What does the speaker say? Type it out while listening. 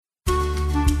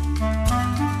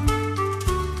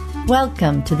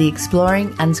Welcome to the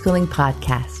Exploring Unschooling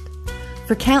podcast.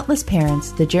 For countless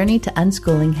parents, the journey to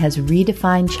unschooling has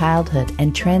redefined childhood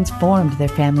and transformed their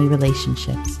family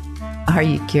relationships. Are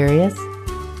you curious?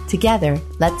 Together,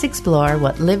 let's explore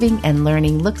what living and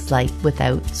learning looks like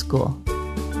without school.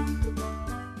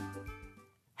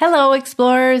 Hello,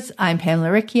 explorers. I'm Pamela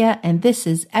Riccia, and this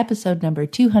is episode number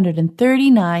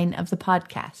 239 of the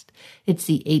podcast. It's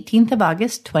the 18th of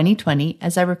August, 2020,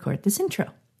 as I record this intro.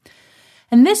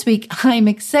 And this week, I'm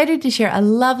excited to share a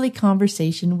lovely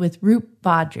conversation with Roop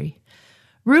Badri.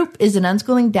 Roop is an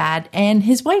unschooling dad, and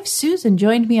his wife Susan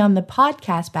joined me on the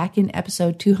podcast back in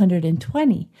episode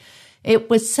 220. It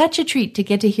was such a treat to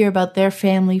get to hear about their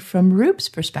family from Roop's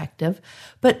perspective,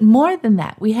 but more than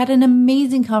that, we had an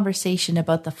amazing conversation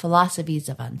about the philosophies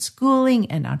of unschooling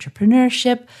and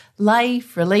entrepreneurship,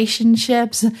 life,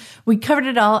 relationships. We covered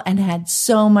it all and had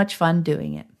so much fun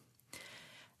doing it.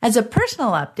 As a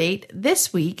personal update,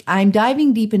 this week I'm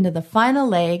diving deep into the final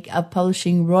leg of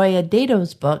publishing Roya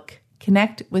Dato's book,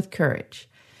 Connect with Courage.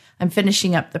 I'm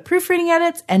finishing up the proofreading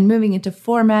edits and moving into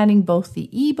formatting both the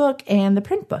ebook and the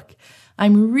print book.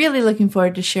 I'm really looking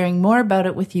forward to sharing more about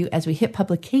it with you as we hit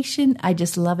publication. I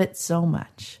just love it so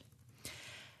much.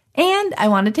 And I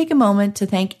want to take a moment to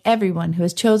thank everyone who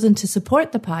has chosen to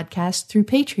support the podcast through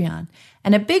Patreon.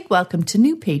 And a big welcome to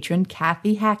new patron,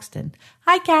 Kathy Haxton.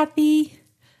 Hi, Kathy.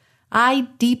 I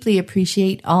deeply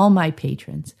appreciate all my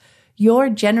patrons. Your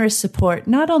generous support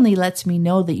not only lets me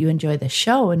know that you enjoy the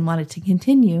show and want it to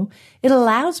continue, it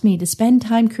allows me to spend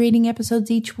time creating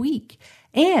episodes each week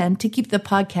and to keep the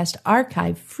podcast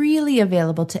archive freely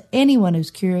available to anyone who's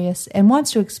curious and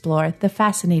wants to explore the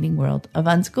fascinating world of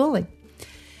unschooling.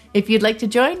 If you'd like to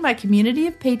join my community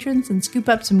of patrons and scoop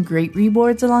up some great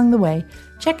rewards along the way,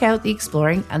 check out the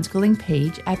Exploring Unschooling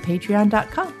page at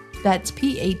patreon.com. That's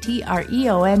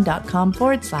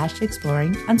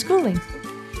patreon.com/exploring unschooling.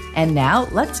 And now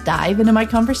let's dive into my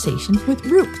conversation with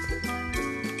Roop.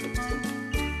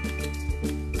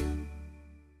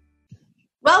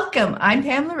 Welcome. I'm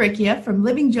Pamela Riccia from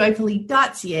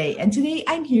livingjoyfully.ca, and today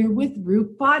I'm here with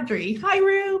Roop Badri. Hi,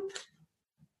 Roop.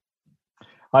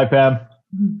 Hi, Pam.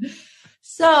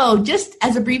 So, just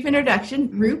as a brief introduction,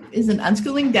 Roop is an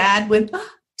unschooling dad with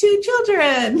 2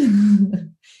 children.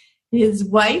 His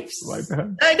wife's,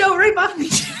 I know, right behind me.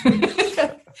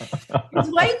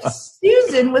 His wife,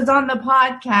 Susan, was on the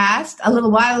podcast a little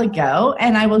while ago,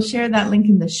 and I will share that link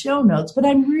in the show notes. But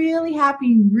I'm really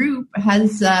happy Roop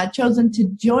has chosen to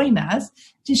join us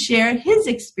to share his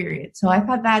experience. So I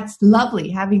thought that's lovely,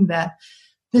 having the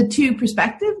two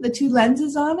perspective, the 2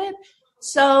 lenses on it.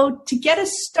 So to get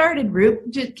us started,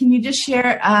 Roop, can you just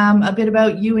share a bit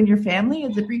about you and your family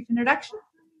as a brief introduction?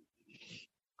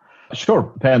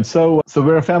 Sure, Pam. So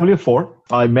we're a family of 4.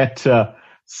 I met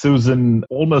Susan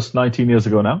almost 19 years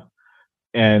ago now.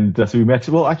 And so we met,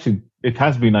 well, actually, it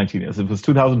has been 19 years. It was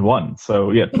 2001.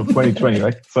 So yeah, 2020,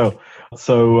 right? So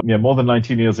yeah, more than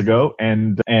 19 years ago.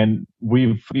 And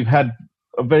we've had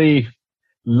a very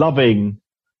loving,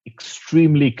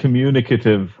 extremely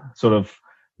communicative sort of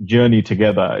journey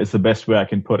together is the best way I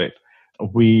can put it.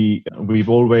 We've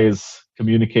always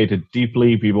communicated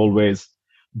deeply. We've always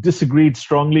disagreed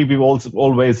strongly. We've also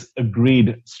always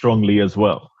agreed strongly as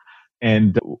well.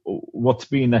 And what's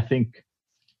been, I think,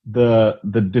 the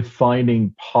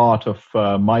defining part of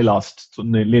my last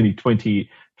nearly 20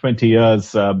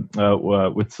 years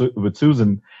with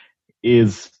Susan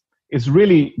is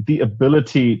really the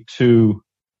ability to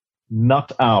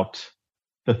nut out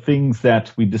the things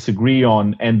that we disagree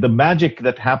on, and the magic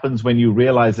that happens when you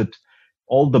realize that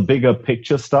all the bigger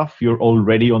picture stuff you're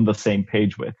already on the same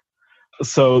page with.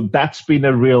 So that's been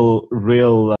a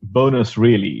real bonus,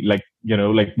 really. Like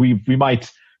we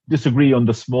might disagree on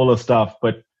the smaller stuff,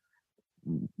 but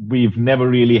we've never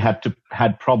really had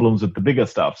problems with the bigger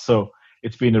stuff. So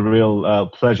it's been a real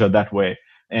pleasure that way.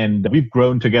 And we've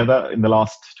grown together in the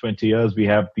last 20 years. We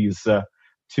have these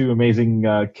 2 amazing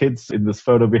kids in this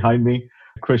photo behind me,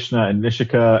 Krishna and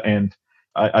Nishika. And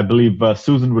I believe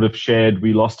Susan would have shared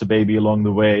we lost a baby along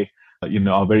the way,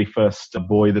 our very first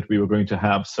boy that we were going to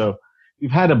have. So we've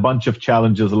had a bunch of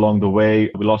challenges along the way.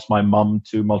 We lost my mum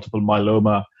to multiple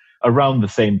myeloma around the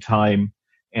same time.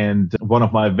 And one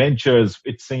of my ventures,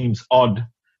 it seems odd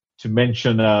to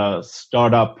mention a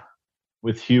startup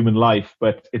with human life,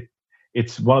 but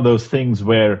it's one of those things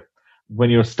where when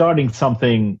you're starting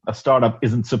something, a startup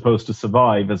isn't supposed to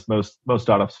survive, as most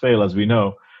startups fail, as we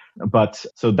know. But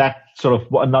so that sort of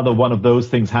another one of those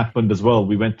things happened as well.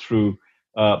 We went through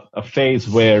a phase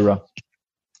where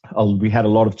we had a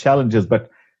lot of challenges, but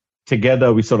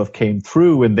together we sort of came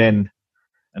through, and then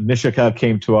Nishika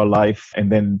came to our life,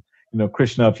 and then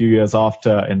Krishna a few years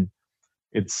after, and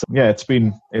it's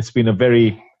been a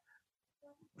very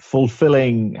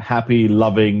fulfilling, happy,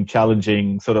 loving,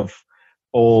 challenging, sort of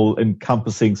all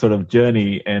encompassing sort of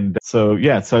journey. And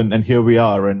and here we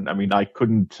are. And I mean, I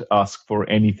couldn't ask for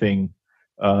anything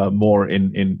more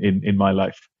in my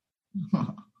life.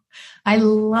 I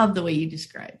love the way you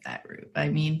describe that, Roop. I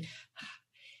mean,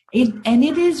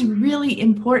 it is really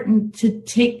important to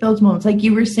take those moments. Like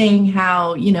you were saying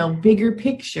how, bigger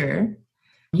picture,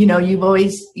 you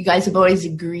guys have always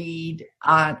agreed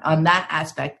on that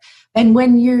aspect. And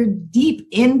when you're deep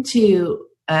into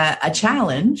a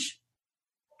challenge,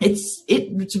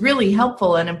 it's really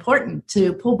helpful and important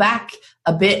to pull back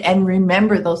a bit and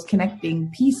remember those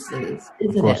connecting pieces,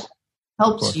 isn't it?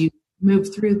 Helps you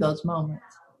move through those moments.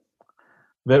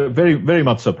 Very, very, very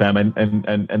much so, Pam.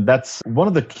 And that's one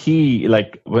of the key,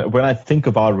 like when I think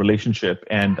of our relationship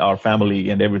and our family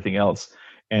and everything else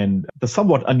and the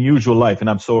somewhat unusual life, and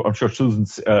I'm sure Susan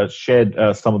shared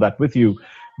some of that with you,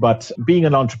 but being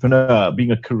an entrepreneur, being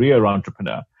a career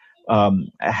entrepreneur,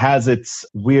 has its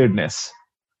weirdness.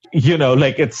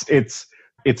 Like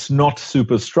it's not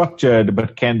super structured,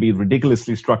 but can be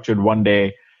ridiculously structured one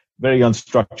day, very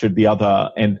unstructured the other.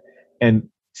 And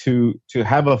to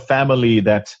have a family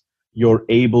that you're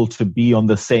able to be on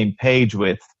the same page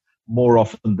with more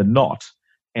often than not,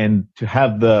 and to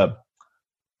have the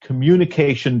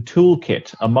communication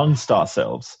toolkit amongst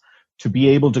ourselves to be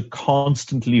able to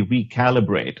constantly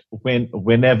recalibrate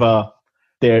whenever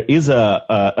there is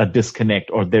a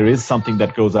disconnect or there is something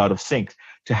that goes out of sync.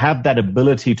 To have that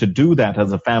ability to do that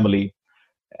as a family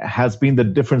has been the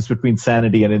difference between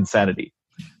sanity and insanity.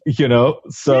 So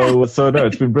no,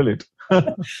 it's been brilliant.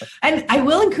 And I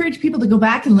will encourage people to go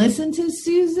back and listen to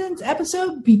Susan's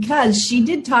episode because she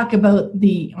did talk about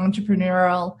the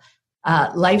entrepreneurial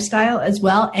lifestyle as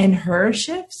well and her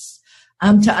shifts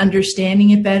to understanding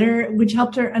it better, which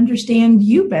helped her understand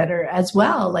you better as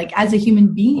well, like as a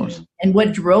human being and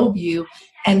what drove you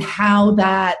and how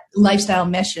that lifestyle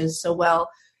meshes so well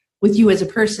with you as a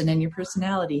person and your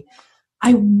personality.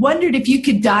 I wondered if you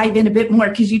could dive in a bit more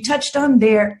because you touched on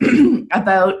there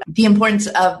about the importance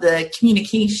of the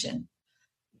communication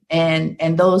and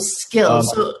those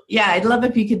skills. I'd love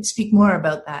if you could speak more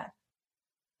about that.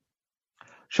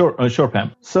 Sure,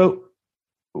 Pam. So,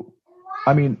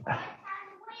 I mean,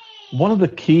 one of the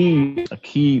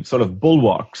key sort of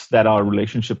bulwarks that our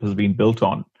relationship has been built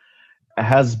on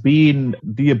has been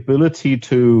the ability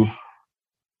to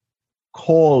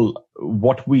call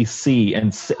what we see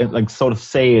and like sort of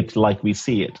say it like we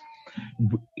see it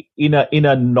in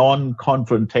a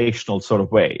non-confrontational sort of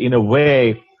way, in a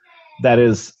way that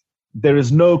there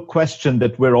is no question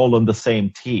that we're all on the same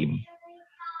team.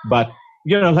 But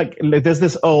like there's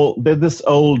this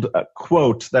old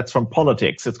quote that's from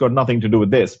politics. It's got nothing to do with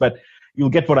this, but you'll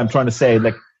get what I'm trying to say.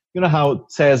 Like, how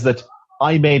it says that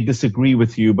I may disagree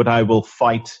with you, but I will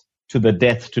fight to the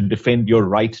death to defend your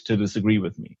right to disagree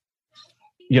with me.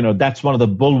 That's one of the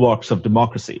bulwarks of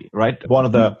democracy, right? One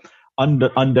of the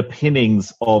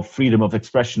underpinnings of freedom of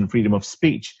expression, freedom of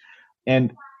speech.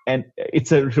 And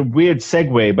it's a weird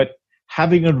segue, but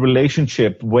having a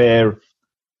relationship where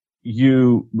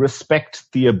you respect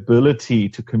the ability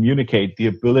to communicate, the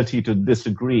ability to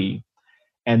disagree,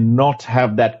 and not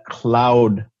have that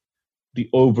cloud the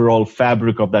overall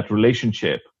fabric of that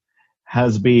relationship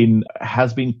has been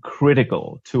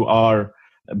critical to our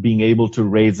being able to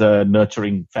raise a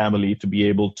nurturing family, to be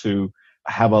able to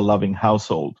have a loving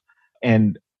household.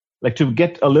 And like to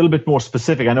get a little bit more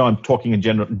specific, I know I'm talking in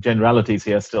generalities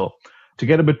here still. To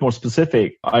get a bit more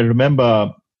specific, I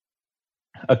remember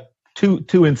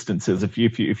two instances, if you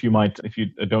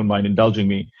don't mind indulging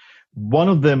me. One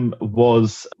of them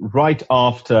was right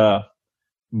after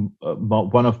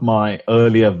one of my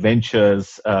earlier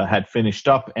ventures had finished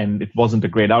up, and it wasn't a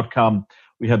great outcome.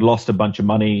 We had lost a bunch of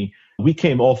money. We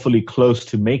came awfully close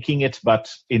to making it, but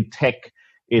in tech,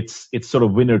 it's sort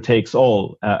of winner takes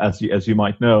all, as you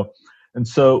might know. And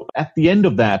so at the end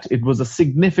of that, it was a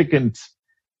significant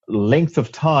length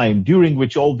of time during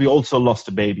which we also lost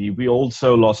a baby. We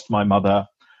also lost my mother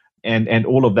and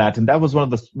all of that. And that was one of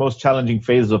the most challenging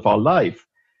phases of our life.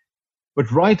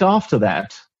 But right after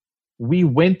that, we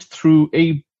went through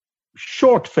a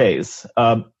short phase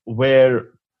where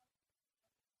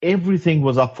everything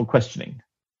was up for questioning,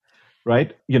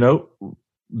 right?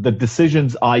 The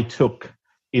decisions I took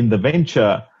in the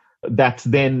venture, that's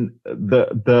then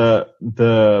the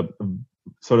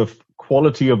sort of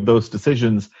quality of those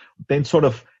decisions then sort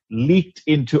of leaked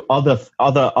into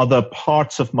other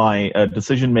parts of my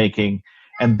decision making,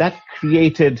 and that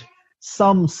created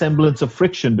some semblance of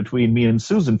friction between me and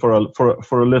Susan for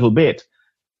a little bit.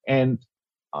 And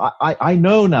I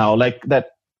know now, like,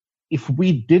 that if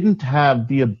we didn't have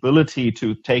the ability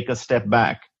to take a step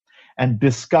back and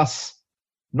discuss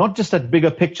not just that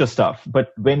bigger picture stuff,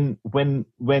 but when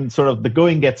sort of the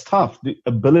going gets tough, the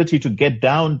ability to get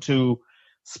down to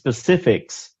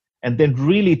specifics and then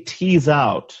really tease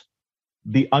out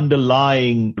the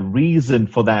underlying reason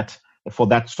for that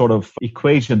sort of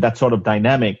equation, that sort of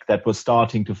dynamic that was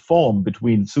starting to form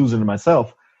between Susan and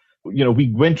myself. You know,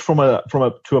 we went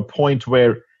to a point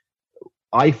where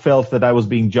I felt that I was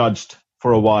being judged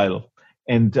for a while.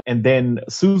 And then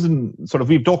Susan sort of,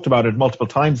 we've talked about it multiple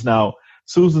times now,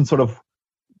 Susan sort of,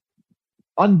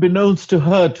 unbeknownst to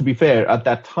her, to be fair, at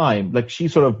that time, like, she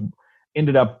sort of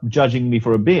ended up judging me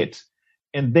for a bit.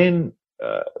 And then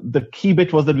the key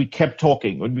bit was that we kept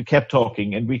talking and we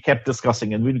kept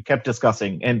discussing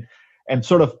and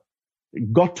sort of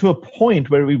got to a point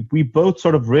where we both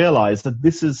sort of realized that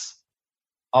this is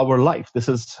our life. This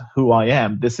is who I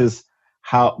am. This is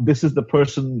the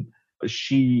person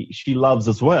she loves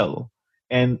as well.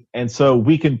 And so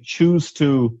we can choose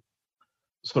to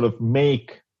sort of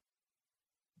make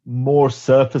more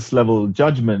surface level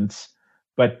judgments,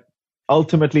 but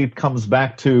ultimately it comes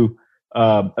back to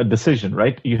a decision,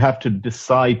 right? You have to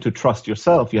decide to trust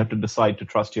yourself. You have to decide to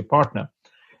trust your partner.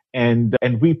 And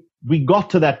we got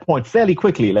to that point fairly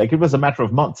quickly. Like, it was a matter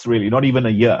of months, really, not even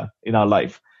a year in our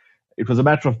life. It was a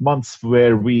matter of months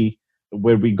where we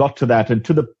got to that, and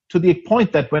to the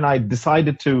point that when I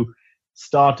decided to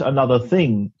start another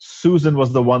thing, Susan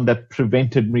was the one that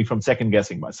prevented me from second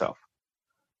guessing myself,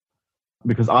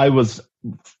 because I was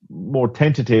more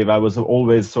tentative. I was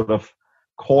always sort of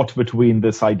caught between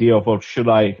this idea of, well, should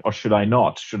I or should I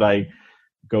not? Should I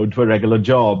go into a regular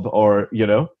job, or, you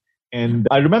know? And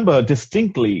I remember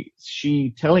distinctly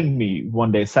she telling me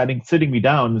one day, sitting me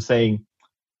down and saying,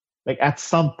 like, at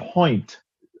some point,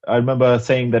 I remember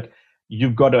saying that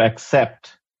you've got to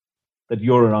accept that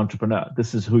you're an entrepreneur.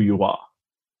 This is who you are.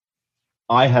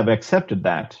 I have accepted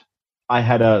that. I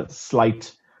had a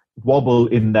slight wobble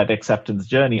in that acceptance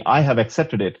journey. I have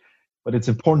accepted it, but it's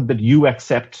important that you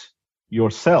accept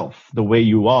yourself the way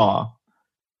you are,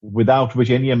 without which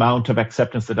any amount of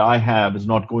acceptance that I have is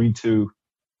not going to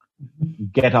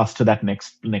get us to that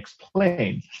next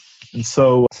plane. And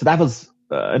so that was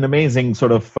an amazing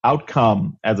sort of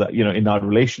outcome in our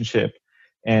relationship.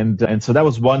 And so that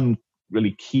was one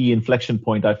really key inflection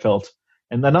point I felt.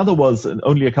 And another was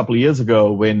only a couple of years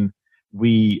ago when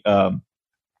we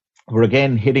were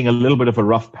again hitting a little bit of a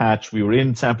rough patch. We were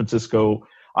in San Francisco.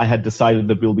 I had decided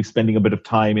that we'll be spending a bit of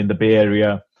time in the Bay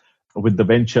Area with the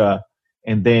venture.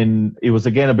 And then it was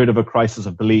again a bit of a crisis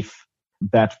of belief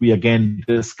that we again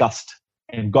discussed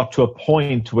and got to a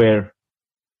point where,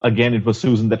 again, it was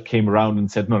Susan that came around and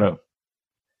said, no,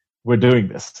 we're doing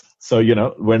this. So,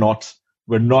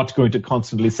 we're not going to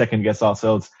constantly second guess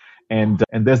ourselves. And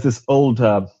there's this old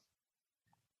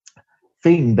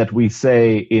thing that we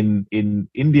say in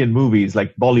Indian movies,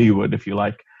 like Bollywood, if you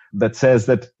like, that says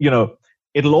that,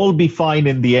 it'll all be fine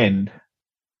in the end.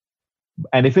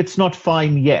 And if it's not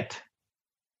fine yet,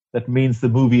 that means the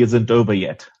movie isn't over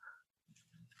yet.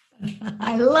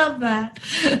 I love that.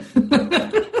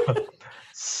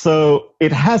 So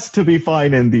it has to be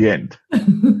fine in the end.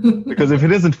 Because if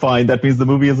it isn't fine, that means the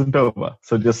movie isn't over.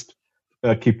 So just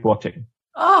keep watching.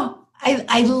 Oh,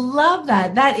 I love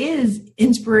that. That is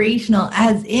inspirational,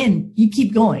 as in you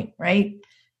keep going, right?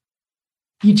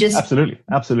 You just absolutely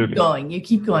you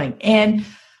keep going. And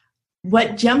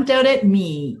what jumped out at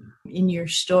me in your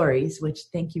stories, which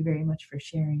thank you very much for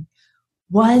sharing,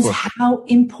 was how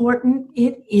important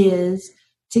it is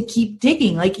to keep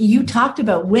digging. Like you talked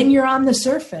about, when you're on the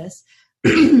surface,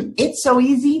 it's so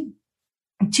easy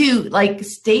to like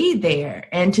stay there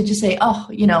and to just say, oh,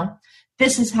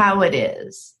 this is how it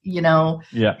is,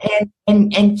 yeah.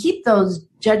 and keep those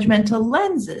judgmental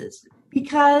lenses,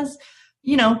 because,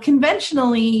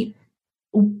 conventionally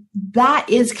that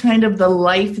is kind of the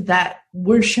life that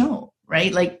we're shown,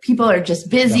 right? Like people are just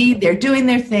busy, they're doing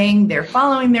their thing, they're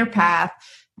following their path.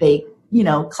 They,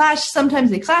 clash. Sometimes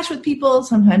they clash with people,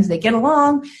 sometimes they get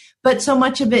along, but so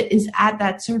much of it is at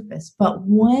that surface. But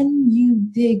when you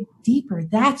dig deeper,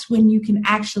 that's when you can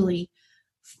actually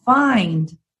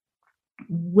find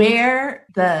where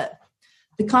the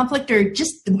conflict or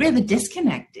just where the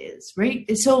disconnect is, right?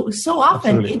 So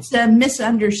often Absolutely. It's a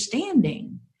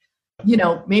misunderstanding.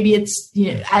 Maybe it's,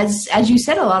 as you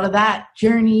said, a lot of that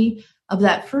journey of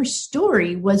that first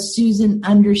story was Susan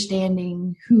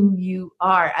understanding who you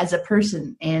are as a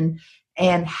person and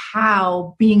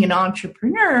how being an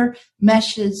entrepreneur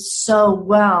meshes so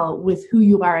well with who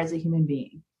you are as a human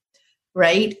being,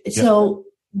 right? Yeah. So,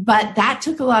 but that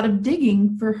took a lot of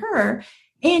digging for her.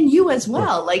 And you as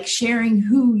well, like sharing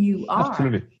who you are.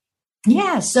 Absolutely.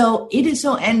 Yeah. So it is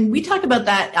so, and we talked about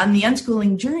that on the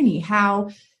unschooling journey, how,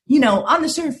 on the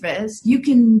surface, you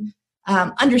can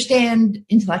understand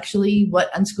intellectually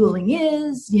what unschooling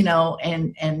is,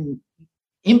 and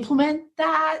implement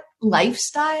that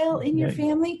lifestyle in your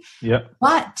family. Yeah.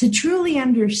 But to truly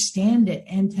understand it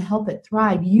and to help it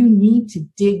thrive, you need to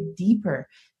dig deeper.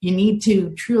 You need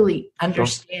to truly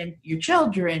understand your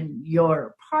children,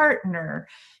 your partner,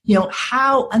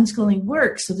 how unschooling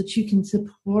works so that you can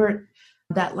support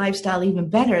that lifestyle even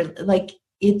better. Like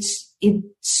it's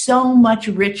so much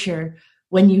richer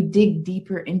when you dig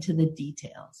deeper into the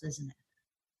details, isn't it?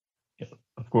 Yeah,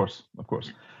 of course.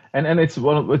 And it's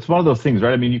one of those things,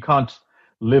 right? I mean, you can't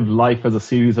live life as a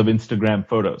series of Instagram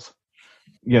photos.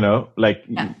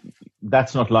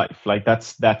 That's not life. Like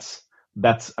that's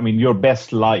I mean, your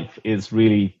best life is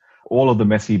really all of the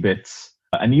messy bits,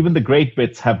 and even the great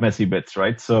bits have messy bits,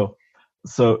 right? So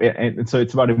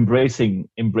it's about embracing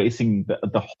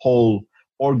the whole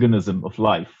organism of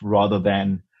life rather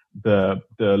than the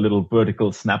little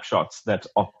vertical snapshots that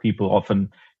people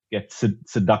often get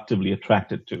seductively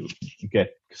attracted to,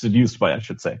 get seduced by, I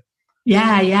should say.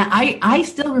 Yeah. I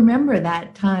still remember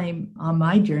that time on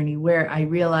my journey where I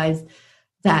realized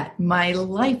that my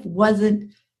life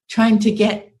wasn't trying to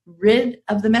get rid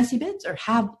of the messy bits or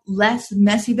have less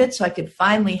messy bits so I could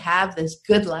finally have this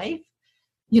good life.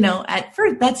 At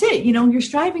first, that's it. You're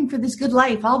striving for this good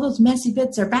life. All those messy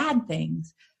bits are bad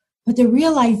things. But the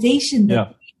realization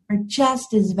that they are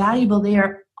just as valuable, they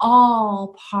are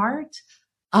all part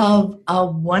of a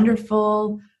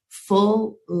wonderful,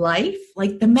 full life.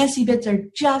 Like the messy bits are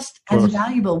just as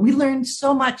valuable. We learn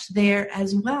so much there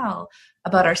as well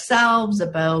about ourselves,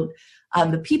 about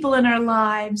the people in our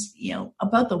lives,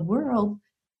 about the world,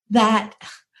 that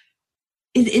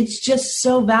it's just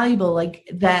so valuable, like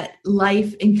that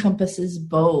life encompasses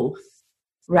both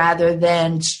rather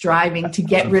than striving to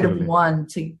get rid of one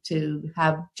to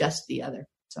have just the other.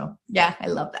 So yeah, I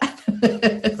love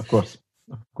that. Of course.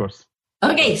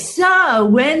 Okay, so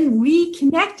when we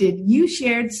connected, you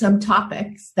shared some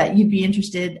topics that you'd be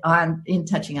interested in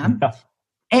touching on. Yeah.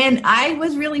 And I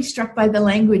was really struck by the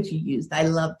language you used. I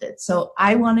loved it. So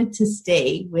I wanted to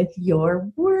stay with your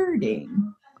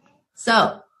wording.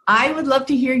 So I would love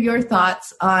to hear your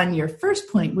thoughts on your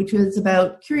first point, which was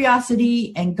about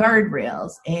curiosity and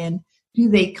guardrails. And do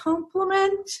they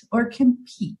complement or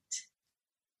compete?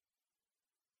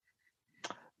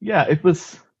 Yeah, it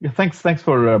was. Yeah, thanks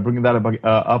for bringing that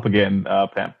up again,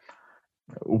 Pam.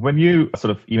 When you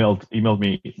sort of emailed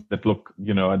me that, look,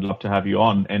 I'd love to have you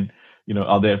on, and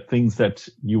are there things that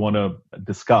you want to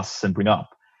discuss and bring up?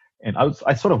 And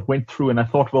I sort of went through and I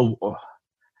thought, well,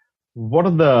 what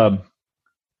are the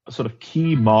sort of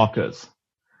key markers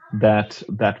that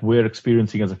we're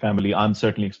experiencing as a family? I'm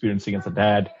certainly experiencing as a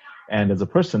dad and as a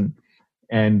person,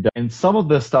 and some of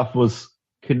the stuff was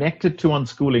connected to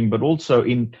unschooling, but also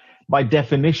by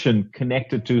definition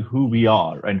connected to who we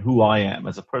are and who I am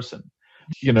as a person.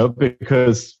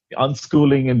 Because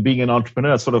unschooling and being an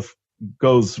entrepreneur sort of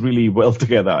goes really well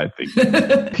together, I think.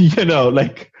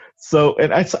 So,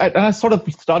 and I sort of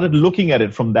started looking at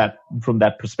it from that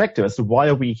perspective as to why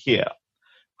are we here?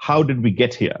 How did we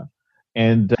get here?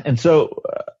 And so,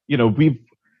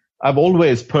 I've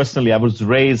always personally, I was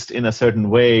raised in a certain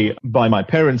way by my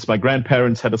parents. My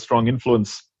grandparents had a strong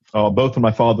influence, both on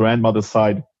my father and mother's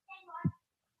side.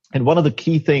 And one of the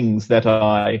key things that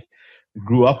I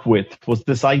grew up with was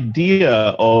this idea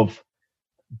of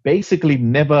basically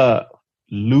never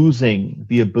losing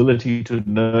the ability to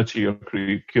nurture your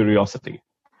curiosity.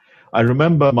 I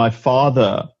remember my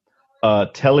father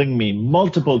telling me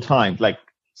multiple times, like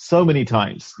so many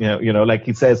times, like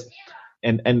he says,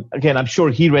 and again, I'm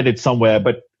sure he read it somewhere,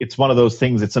 but it's one of those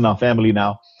things, it's in our family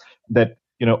now, that,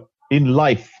 in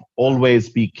life, always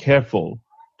be careful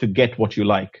to get what you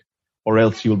like, or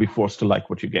else you'll be forced to like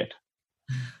what you get.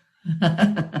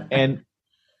 and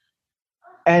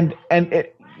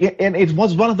it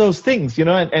was one of those things,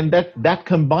 and that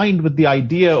combined with the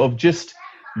idea of just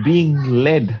being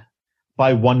led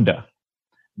by wonder,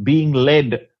 being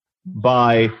led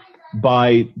by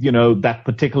that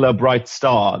particular bright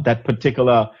star, that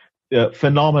particular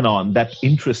phenomenon that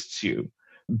interests you,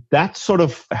 that sort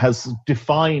of has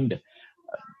defined,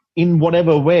 in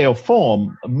whatever way or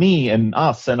form, me and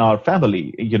us and our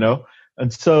family,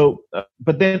 And so,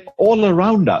 but then all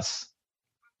around us,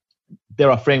 there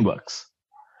are frameworks.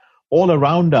 All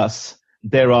around us,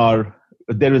 there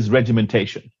is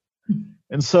regimentation.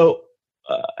 And so,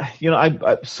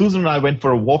 Susan and I went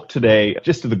for a walk today,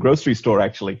 just to the grocery store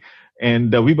actually,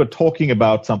 and we were talking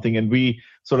about something, and we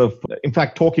sort of, in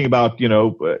fact, talking about,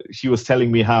 she was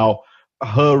telling me how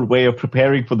her way of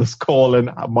preparing for this call and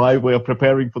my way of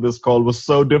preparing for this call was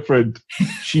so different.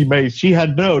 She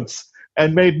had notes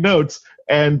and made notes,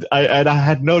 and I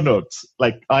had no notes.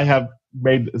 Like, I have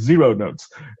made zero notes.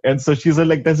 And so she said,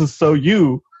 like, this is so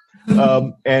you.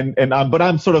 But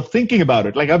I'm sort of thinking about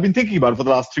it. Like, I've been thinking about it for the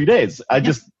last 3 days. I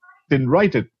just didn't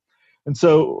write it. And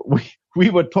so we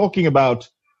were talking about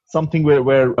something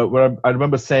where I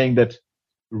remember saying that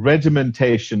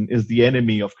regimentation is the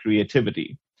enemy of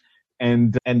creativity.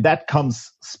 And that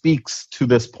speaks to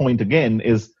this point again,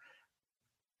 is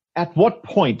at what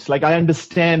point, like, I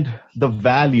understand the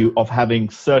value of having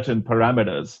certain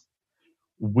parameters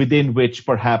within which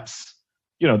perhaps,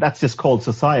 that's just called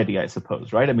society, I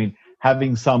suppose, right? I mean,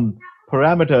 having some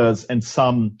parameters and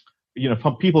some,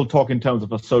 people talk in terms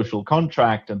of a social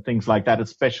contract and things like that,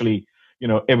 especially,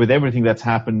 with everything that's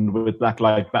happened with Black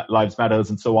Lives Matters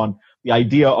and so on, the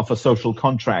idea of a social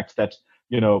contract that,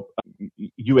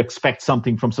 you expect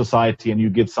something from society and you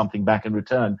give something back in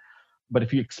return. But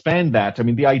if you expand that, I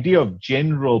mean, the idea of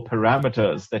general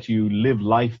parameters that you live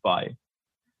life by,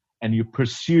 and you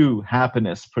pursue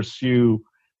happiness, pursue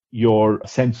your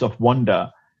sense of wonder,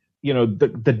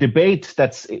 the debate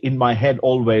that's in my head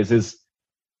always is,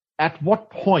 at what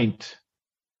point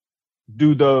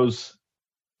do those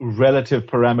relative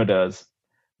parameters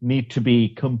need to be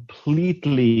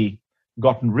completely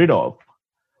gotten rid of?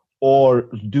 Or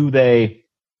do they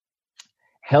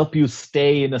help you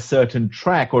stay in a certain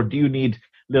track? Or do you need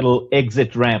little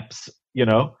exit ramps,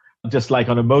 just like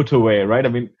on a motorway, right? I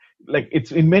mean, like,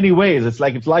 it's in many ways, it's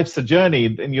like if life's a journey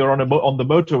and you're on the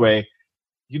motorway,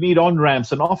 you need on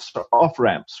ramps and off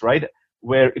ramps, right?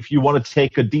 Where if you want to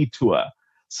take a detour.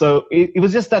 So it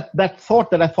was just that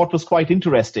thought that I thought was quite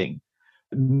interesting,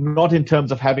 not in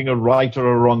terms of having a right or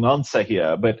a wrong answer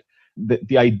here, but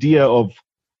the idea of,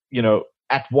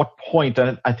 at what point,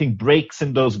 and I think breaks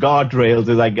in those guardrails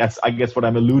is, I guess what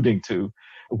I'm alluding to,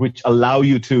 which allow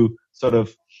you to sort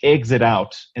of exit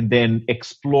out and then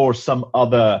explore some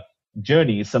other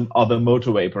journey, some other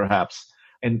motorway, perhaps.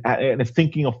 And if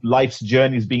thinking of life's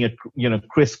journeys being a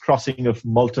crisscrossing of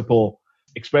multiple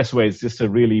expressways, just a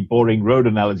really boring road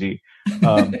analogy.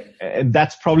 And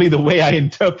that's probably the way I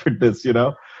interpret this,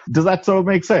 Does that sort of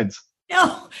make sense?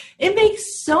 No, it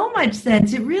makes so much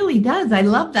sense. It really does. I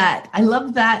love that. I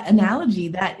love that analogy,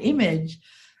 that image.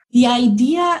 The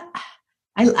idea,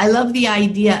 I love the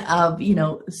idea of,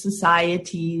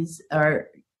 societies or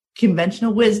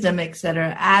conventional wisdom, et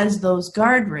cetera, as those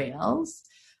guardrails.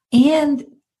 And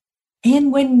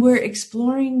when we're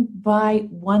exploring by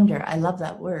wonder, I love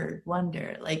that word,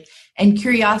 wonder, and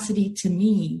curiosity to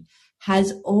me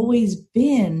has always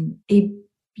been a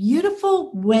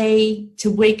beautiful way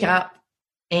to wake up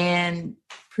and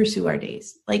pursue our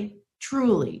days. Like,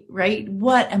 truly, right?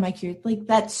 What am I curious? Like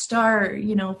that star,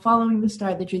 following the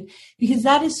star, the truth, because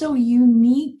that is so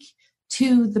unique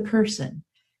to the person.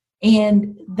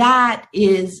 And that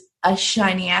is a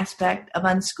shiny aspect of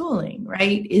unschooling,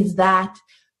 right? Is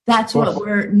that's what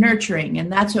we're nurturing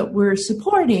and that's what we're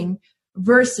supporting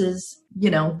versus,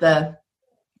 the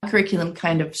curriculum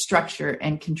kind of structure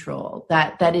and control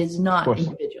that is not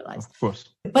individualized. Of course.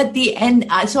 But the end,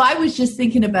 so I was just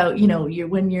thinking about,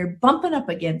 when you're bumping up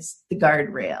against the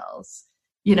guardrails,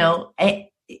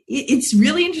 it's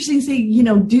really interesting to say,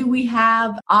 do we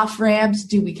have off ramps?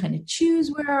 Do we kind of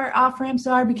choose where our off ramps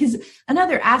are? Because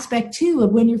another aspect too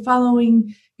of when you're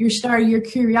following your star, your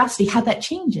curiosity, how that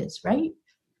changes, right?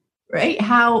 Right?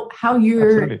 How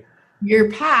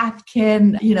your path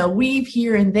can, weave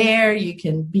here and there. You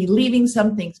can be leaving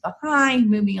some things behind,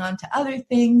 moving on to other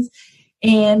things.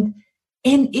 And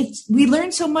we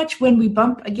learn so much when we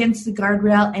bump against the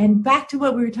guardrail, and back to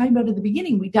what we were talking about at the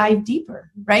beginning, we dive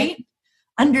deeper, right?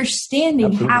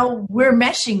 Understanding how we're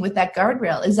meshing with that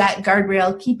guardrail. Is that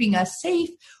guardrail keeping us safe,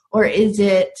 or is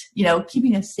it,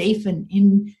 keeping us safe and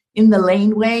in the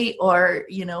laneway, or,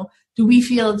 do we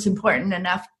feel it's important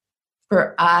enough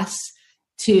for us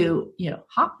to,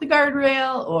 hop the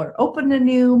guardrail or open a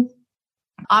new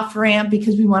off ramp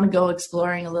because we want to go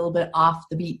exploring a little bit off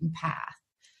the beaten path,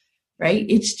 right?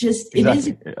 It's just, It is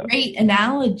a great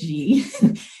analogy.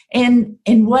 and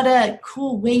what a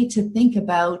cool way to think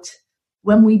about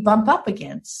when we bump up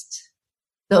against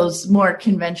those more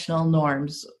conventional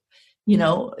norms,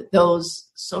 those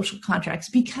social contracts,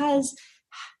 because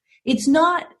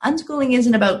unschooling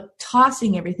isn't about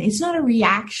tossing everything. It's not a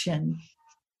reaction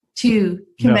to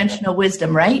conventional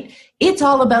wisdom, right? It's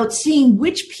all about seeing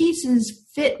which pieces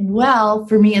fit well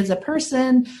for me as a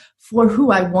person, for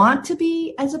who I want to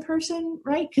be as a person,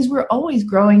 right? Because we're always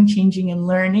growing, changing, and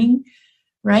learning,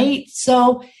 right?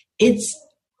 So it's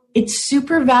it's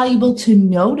super valuable to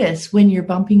notice when you're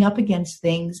bumping up against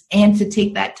things and to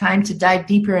take that time to dive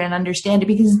deeper and understand it,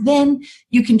 because then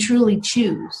you can truly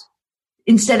choose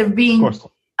instead of being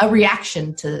a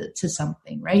reaction to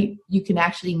something, right? You can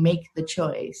actually make the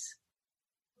choice.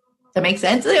 That makes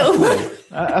sense?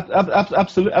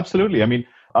 Absolutely. I mean,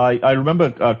 I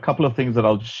remember a couple of things that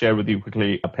I'll just share with you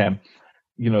quickly, Pam.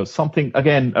 Something,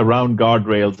 again, around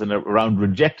guardrails and around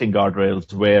rejecting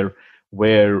guardrails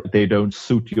where they don't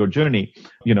suit your journey,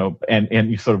 and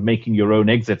you're sort of making your own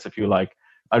exits, if you like.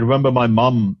 I remember my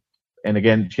mom, and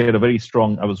again, she had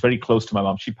I was very close to my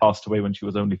mom. She passed away when she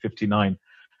was only 59.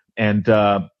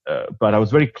 But I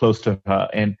was very close to her.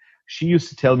 And she used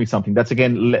to tell me something that's,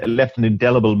 again, left an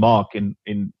indelible mark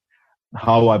in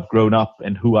how I've grown up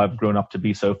and who I've grown up to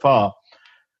be so far.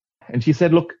 And she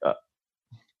said, look,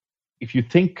 if you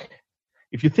think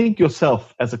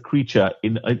yourself as a creature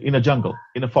in a jungle,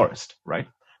 in a forest, right?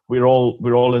 We're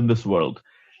all in this world.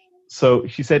 So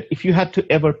she said, if you had to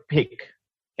ever pick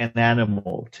an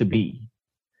animal to be,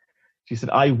 she said,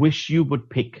 I wish you would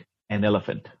pick an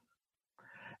elephant.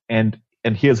 And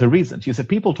here's her reason. She said,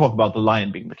 people talk about the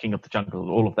lion being the king of the jungle,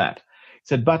 all of that. She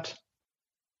said, but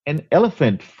an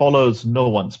elephant follows no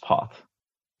one's path.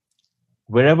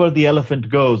 Wherever the elephant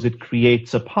goes, it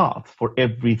creates a path for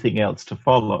everything else to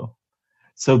follow.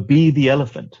 So be the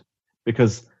elephant,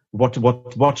 because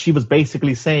what she was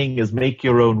basically saying is make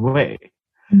your own way.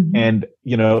 Mm-hmm. And,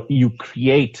 you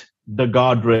create the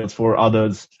guardrails for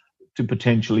others to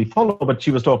potentially follow. But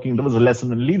she was talking, there was a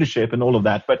lesson in leadership and all of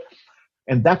that.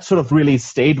 And that sort of really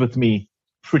stayed with me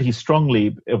pretty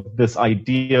strongly, of this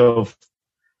idea of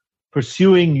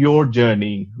pursuing your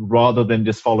journey rather than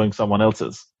just following someone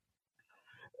else's.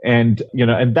 And,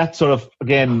 and that sort of,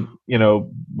 again,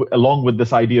 along with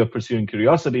this idea of pursuing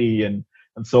curiosity and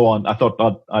so on, I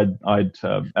thought I'd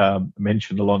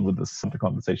mention along with the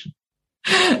conversation.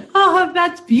 Oh,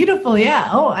 that's beautiful. Yeah.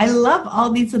 Oh, I love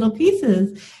all these little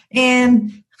pieces.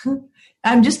 And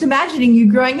I'm just imagining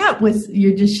you growing up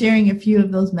you're just sharing a few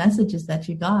of those messages that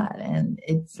you got. And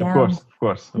it sounds, of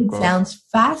course. Sounds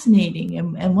fascinating.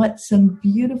 And what some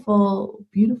beautiful,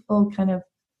 beautiful kind of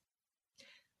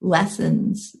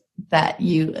lessons that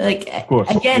you like. Of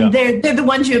course, again, yeah. They're the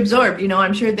ones you absorbed.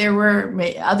 I'm sure there were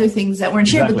other things that weren't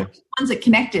shared, but the ones that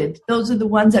connected, those are the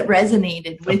ones that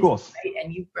resonated with you, right?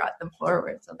 And you brought them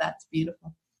forward. So that's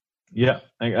beautiful. Yeah,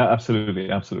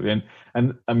 absolutely.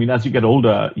 And I mean, as you get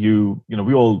older,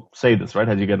 we all say this, right?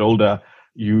 As you get older,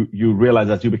 you realize,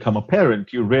 as you become a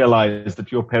parent, you realize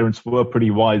that your parents were pretty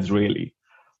wise, really.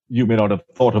 You may not have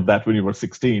thought of that when you were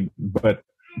 16, but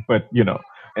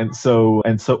and so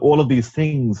all of these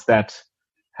things that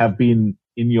have been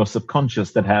in your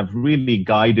subconscious that have really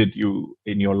guided you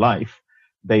in your life,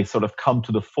 they sort of come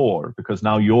to the fore, because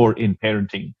now you're in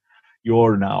parenting.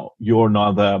 You're now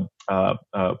the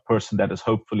person that is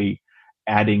hopefully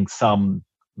adding some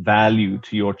value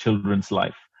to your children's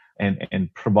life and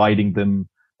providing them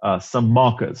some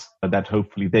markers that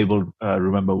hopefully they will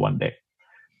remember one day.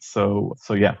 So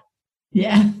yeah.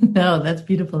 Yeah, no, that's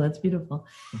beautiful. That's beautiful.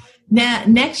 Now,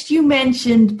 next you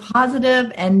mentioned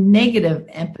positive and negative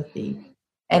empathy.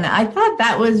 And I thought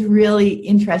that was really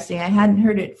interesting. I hadn't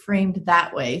heard it framed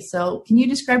that way. So can you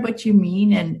describe what you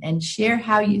mean and share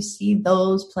how you see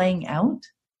those playing out?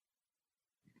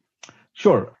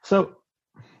 Sure. So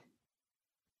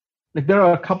there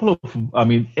are a couple of,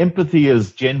 empathy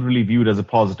is generally viewed as a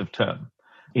positive term.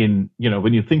 When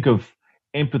you think of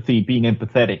empathy being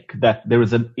empathetic, that there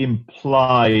is an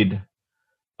implied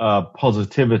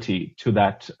positivity to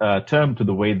that term, to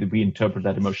the way that we interpret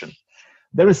that emotion.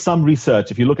 There is some research.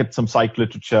 If you look at some psych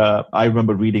literature, I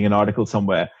remember reading an article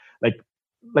somewhere, like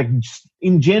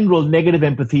in general, negative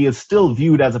empathy is still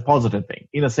viewed as a positive thing,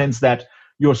 in a sense that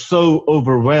you're so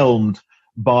overwhelmed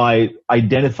by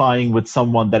identifying with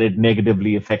someone that it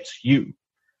negatively affects you.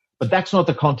 But that's not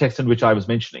the context in which I was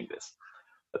mentioning this.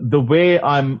 The way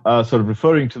I'm sort of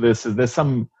referring to this is there's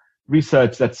some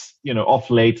research that's, off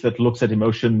late that looks at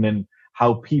emotion and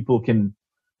how people can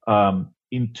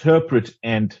interpret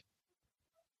and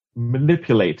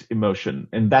manipulate emotion.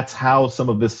 And that's how some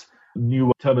of this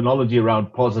new terminology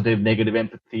around positive, negative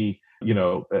empathy,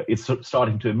 is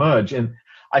starting to emerge. And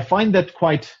I find that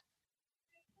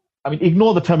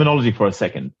ignore the terminology for a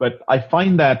second, but I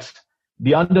find that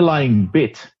the underlying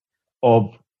bit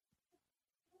of,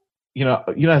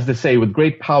 as they say, with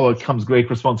great power comes great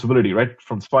responsibility, right?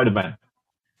 From Spider-Man.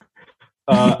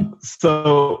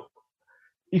 So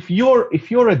if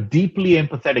you're a deeply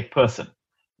empathetic person,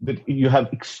 that you have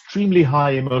extremely high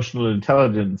emotional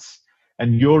intelligence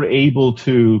and you're able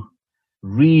to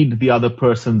read the other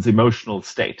person's emotional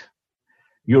state,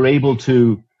 you're able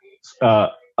to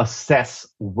assess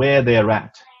where they're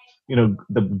at.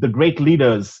 The great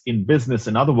leaders in business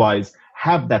and otherwise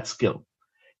have that skill.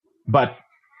 But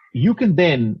you can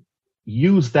then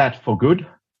use that for good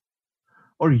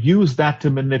or use that to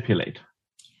manipulate.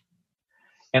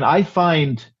 And I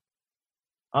find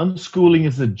unschooling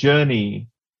is a journey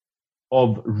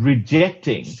of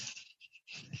rejecting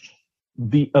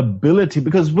the ability,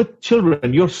 because with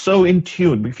children, you're so in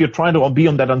tune. If you're trying to be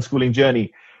on that unschooling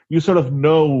journey, you sort of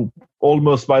know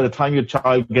almost by the time your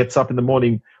child gets up in the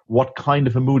morning what kind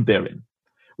of a mood they're in,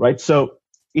 right? So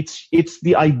it's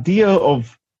the idea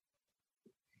of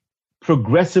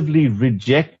progressively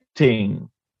rejecting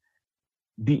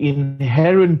the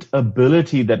inherent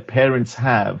ability that parents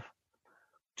have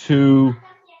to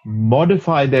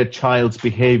modify their child's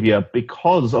behavior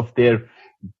because of their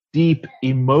deep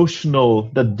emotional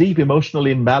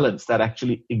imbalance that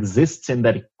actually exists in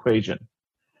that equation.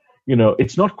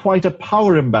 It's not quite a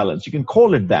power imbalance. You can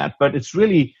call it that, but it's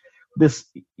really this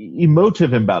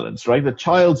emotive imbalance, right? The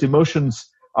child's emotions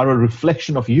are a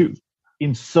reflection of you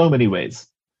in so many ways.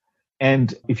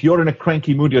 And if you're in a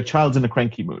cranky mood, your child's in a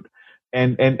cranky mood.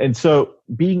 And so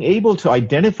being able to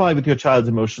identify with your child's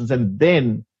emotions and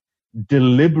then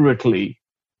deliberately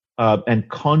and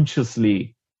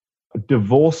consciously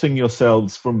divorcing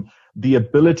yourselves from the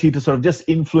ability to sort of just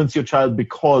influence your child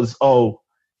because,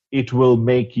 it will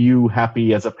make you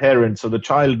happy as a parent. So the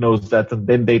child knows that, and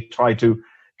then they try to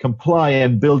comply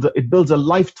and it builds a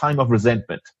lifetime of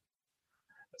resentment.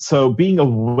 So being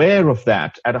aware of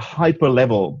that at a hyper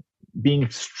level, being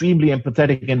extremely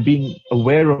empathetic and being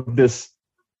aware of this,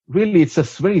 really, it's a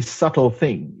very subtle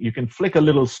thing. You can flick a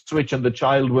little switch and the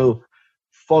child will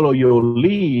follow your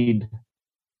lead,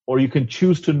 or you can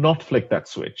choose to not flick that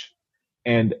switch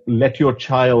and let your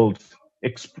child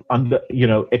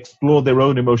explore their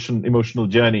own emotional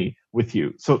journey with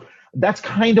you. So that's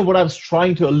kind of what I was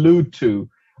trying to allude to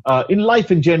in life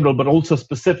in general, but also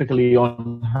specifically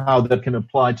on how that can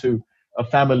apply to a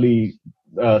family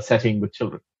setting with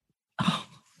children. Oh,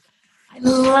 I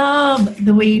love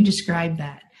the way you describe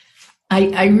that.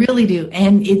 I really do.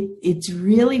 And it's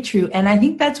really true. And I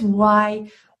think that's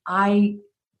why I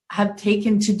have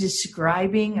taken to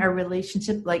describing our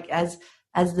relationship like as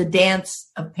the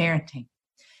dance of parenting.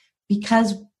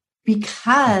 Because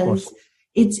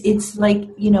it's like,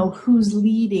 who's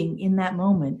leading in that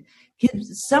moment.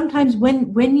 Sometimes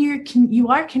when you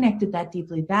are connected that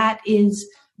deeply, that is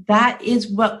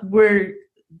what we're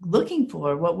looking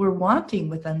for, what we're wanting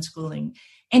with unschooling,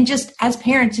 and just as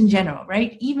parents in general,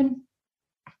 right? Even,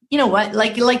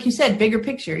 like you said, bigger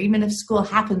picture, even if school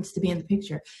happens to be in the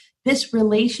picture, this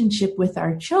relationship with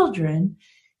our children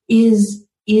is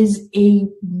a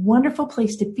wonderful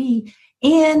place to be.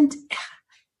 And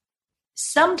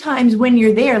sometimes when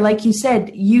you're there, like you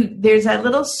said, there's that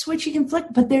little switch you can flick,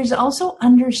 but there's also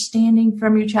understanding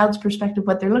from your child's perspective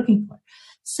what they're looking for.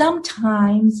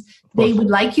 Sometimes they would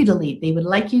like you to lead. They would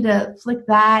like you to flick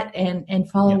that and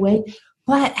follow away.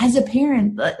 But as a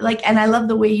parent, and I love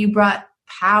the way you brought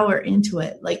power into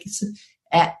it,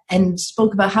 and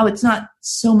spoke about how it's not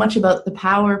so much about the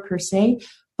power per se,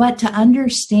 but to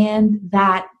understand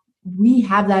that we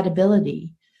have that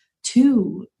ability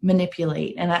to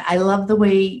manipulate. And I love the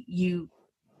way you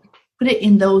put it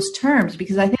in those terms,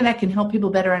 because I think that can help people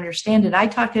better understand it. I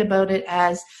talk about it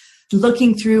as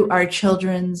looking through our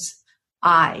children's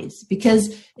eyes,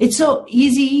 because it's so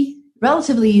easy,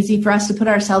 relatively easy for us to put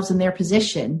ourselves in their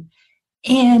position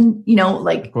and,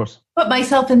 of course, put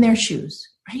myself in their shoes,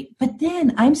 right? But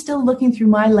then I'm still looking through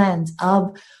my lens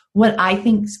of what I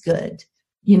think's good.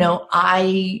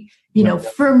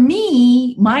 For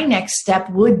me, my next step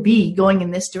would be going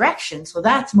in this direction. So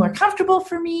that's more comfortable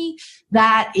for me.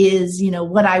 That is,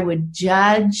 what I would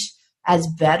judge as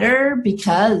better,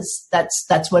 because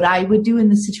that's what I would do in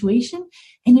the situation.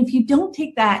 And if you don't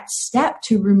take that step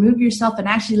to remove yourself and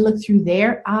actually look through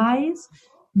their eyes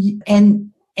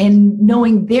and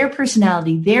knowing their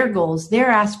personality, their goals, their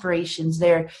aspirations,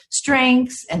 their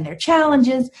strengths and their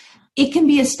challenges, it can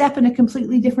be a step in a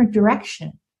completely different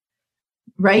direction,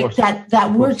 right?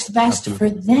 That works best for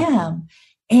them.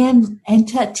 And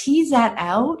to tease that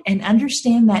out and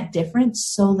understand that difference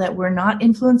so that we're not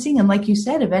influencing and, like you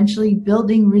said, eventually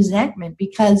building resentment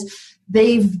because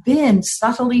they've been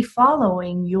subtly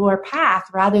following your path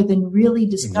rather than really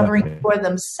discovering for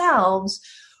themselves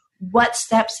what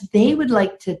steps they would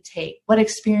like to take, what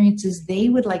experiences they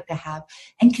would like to have.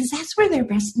 And because that's where their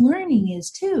best learning is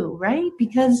too, right?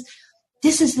 Because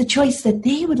this is the choice that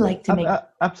they would like to make.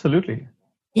 Absolutely.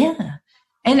 Yeah.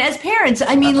 And as parents,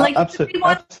 I mean, like, they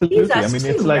want to please us too,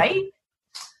 it's right?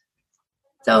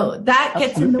 So that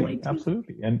gets in the way too.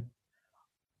 Absolutely. And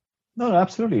No,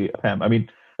 absolutely, Pam. I mean,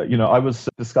 I was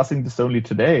discussing this only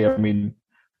today. I mean,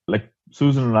 like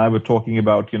Susan and I were talking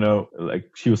about, like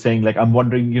she was saying, like, I'm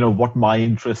wondering, what my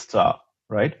interests are,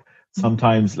 right?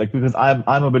 Sometimes, like, because I'm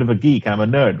a bit of a geek, I'm a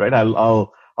nerd, right?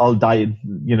 I'll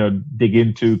dig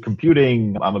into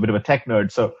computing. I'm a bit of a tech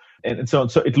nerd. So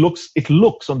it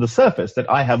looks on the surface that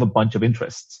I have a bunch of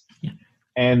interests. Yeah.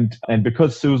 And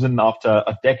because Susan, after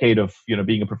a decade of,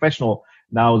 being a professional,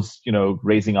 now is,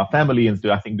 raising our family and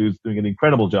I think doing an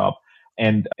incredible job.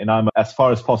 And I'm, as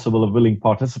far as possible, a willing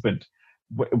participant.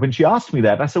 When she asked me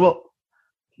that, I said, well,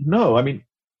 no, I mean,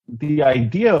 the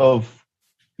idea of,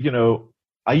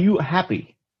 are you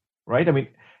happy? Right? I mean,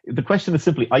 the question is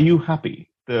simply, are you happy?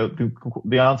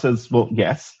 The answer is, well,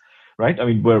 yes. Right? I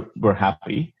mean, we're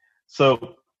happy.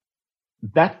 So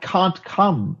that can't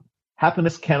come.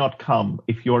 Happiness cannot come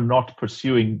if you're not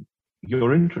pursuing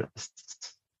your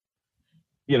interests.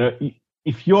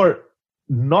 If you're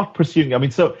not pursuing, I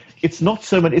mean, so it's not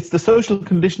so much, it's the social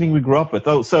conditioning we grew up with.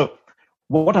 Oh, so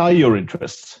what are your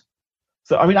interests?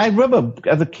 So, I mean, I remember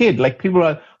as a kid, like people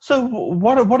are, so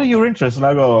what are your interests? And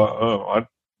I go,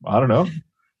 I don't know.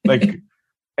 Like,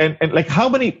 and like how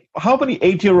many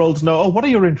 8-year-olds know, what are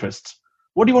your interests?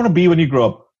 What do you want to be when you grow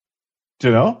up? Do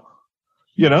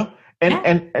you know?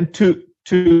 And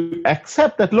to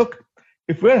accept that, look,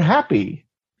 if we're happy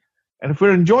and if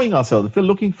we're enjoying ourselves, if we're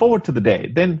looking forward to the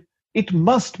day, then it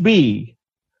must be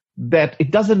that it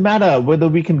doesn't matter whether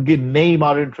we can name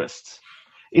our interests.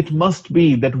 It must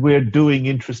be that we're doing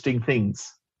interesting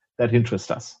things that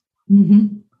interest us.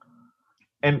 Mm-hmm.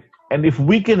 And if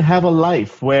we can have a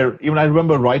life where, even I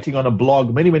remember writing on a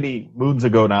blog many, many moons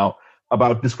ago now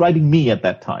about describing me at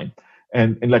that time.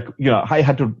 And like, I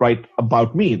had to write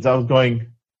about me. So I was going,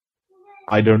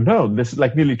 I don't know. This is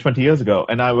like nearly 20 years ago.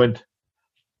 And I went,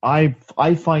 I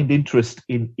find interest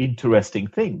in interesting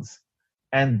things.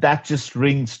 And that just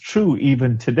rings true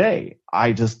even today.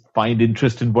 I just find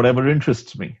interest in whatever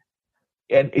interests me.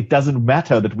 And it doesn't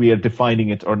matter that we are defining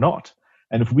it or not.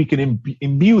 And if we can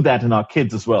imbue that in our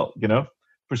kids as well,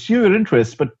 pursue your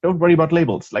interests, but don't worry about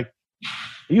labels. Like,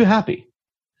 are you happy?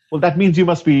 Well, that means you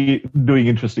must be doing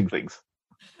interesting things.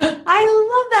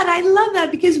 I love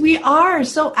that because we are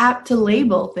so apt to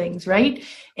label things, right?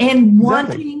 And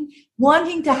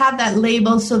wanting to have that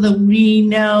label so that we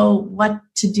know what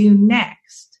to do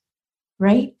next,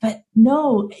 right? But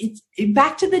no, it's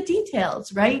back to the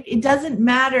details, right? It doesn't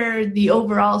matter the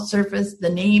overall surface, the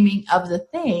naming of the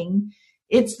thing.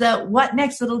 It's the what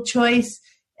next little choice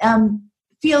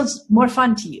feels more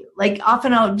fun to you. Like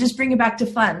often I'll just bring it back to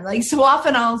fun. Like so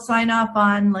often I'll sign off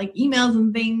on like emails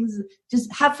and things.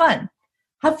 Just have fun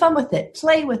with it,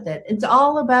 play with it. It's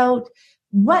all about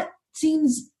what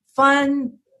seems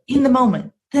fun in the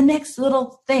moment, the next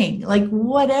little thing, like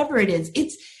whatever it is.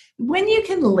 It's when you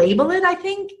can label it, I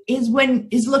think is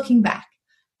looking back.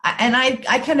 And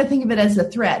I kind of think of it as a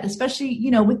thread, especially,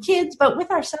 with kids, but with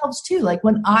ourselves too. Like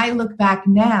when I look back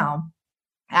now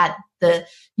at the,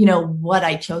 what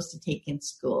I chose to take in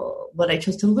school, what I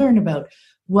chose to learn about,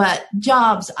 what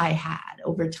jobs I had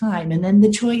over time, and then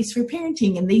the choice for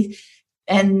parenting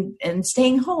and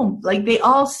staying home, like they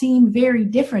all seem very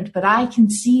different, but I can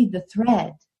see the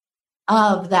thread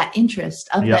of that interest,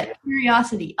 of that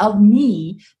curiosity of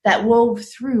me that wove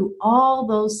through all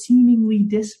those seemingly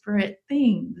disparate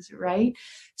things, right?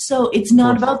 So it's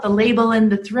not about the label and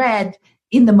the thread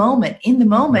in the moment. In the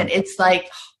moment, it's like,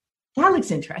 that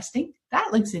looks interesting.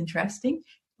 That looks interesting.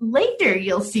 Later,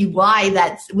 you'll see why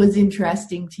that was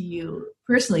interesting to you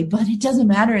personally, but it doesn't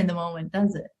matter in the moment,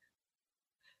 does it?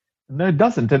 No, it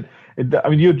doesn't.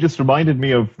 And you just reminded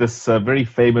me of this very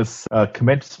famous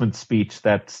commencement speech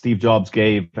that Steve Jobs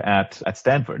gave at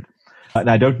Stanford. And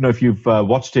I don't know if you've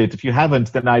watched it. If you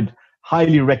haven't, then I'd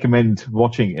highly recommend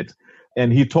watching it.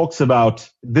 And he talks about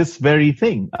this very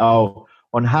thing,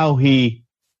 on how he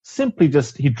simply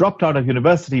he dropped out of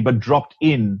university, but dropped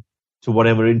in to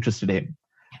whatever interested him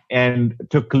and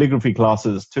took calligraphy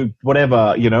classes, took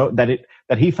whatever,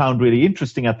 that he found really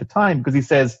interesting at the time, because he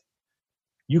says,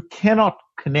 you cannot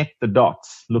connect the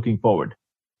dots looking forward.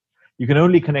 You can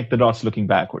only connect the dots looking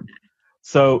backward.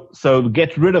 So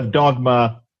get rid of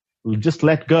dogma, just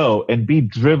let go and be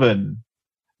driven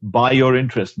by your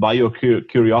interest, by your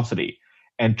curiosity,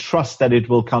 and trust that it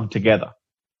will come together.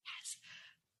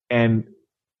 And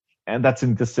that's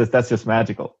just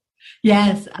magical.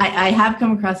 Yes, I have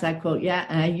come across that quote. Yeah,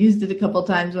 and I used it a couple of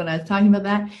times when I was talking about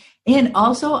that. And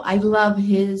also, I love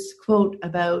his quote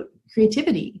about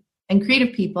creativity and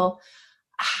creative people,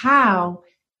 how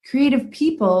creative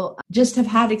people just have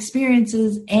had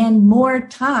experiences and more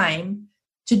time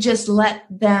to just let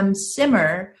them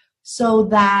simmer so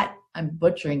that I'm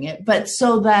butchering it, but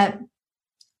so that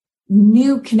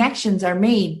new connections are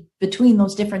made between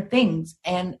those different things.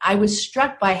 And I was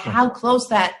struck by how close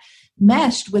that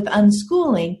meshed with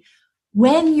unschooling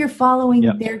when you're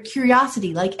following their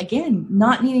curiosity, like, again,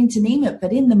 not needing to name it,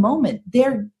 but in the moment,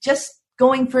 they're just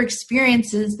going for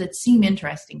experiences that seem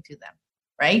interesting to them,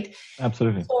 right?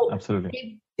 Absolutely. So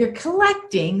Absolutely. they're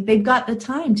collecting, they've got the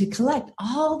time to collect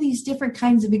all these different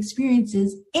kinds of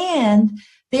experiences, and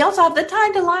they also have the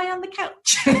time to lie on the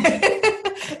couch.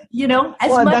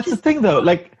 That's the thing though,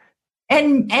 like,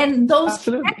 and those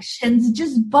connections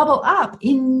just bubble up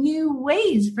in new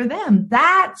ways for them.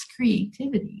 That's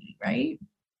creativity, right?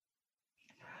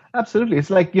 Absolutely. It's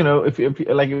like,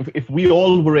 if we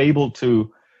all were able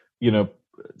to,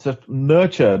 just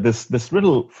nurture this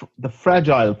the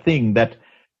fragile thing that,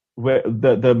 where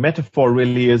the metaphor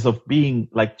really is of being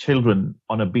like children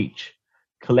on a beach,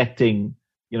 collecting,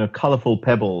 colorful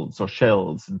pebbles or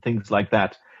shells and things like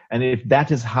that. And if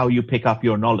that is how you pick up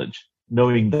your knowledge,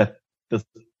 knowing that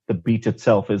the beach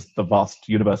itself is the vast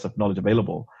universe of knowledge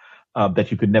available,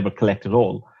 that you could never collect at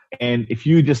all. And if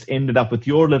you just ended up with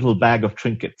your little bag of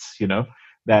trinkets,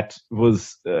 that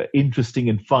was interesting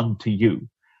and fun to you,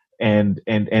 and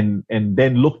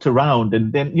then looked around,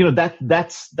 and then,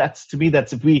 that's to me,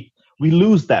 that's, if we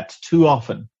lose that too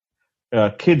often.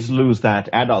 Kids lose that,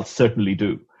 adults certainly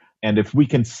do. And if we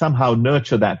can somehow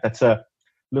nurture that, that's a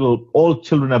little, all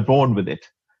children are born with it.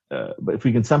 But if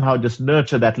we can somehow just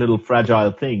nurture that little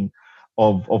fragile thing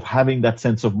of having that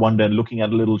sense of wonder and looking at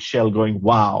a little shell going,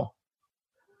 wow,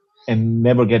 and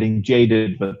never getting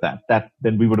jaded with that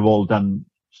then we would have all done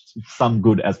some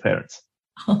good as parents.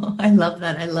 Oh, I love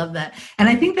that. I love that. And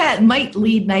I think that might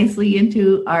lead nicely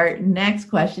into our next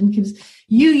question, because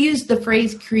you used the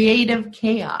phrase creative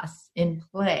chaos in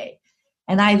play.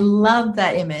 And I love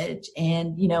that image.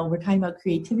 And, we're talking about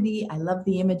creativity. I love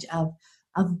the image of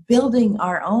building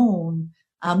our own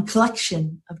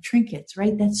collection of trinkets,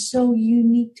 right? That's so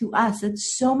unique to us.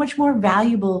 It's so much more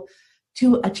valuable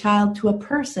to a child, to a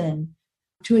person,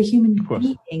 to a human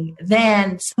being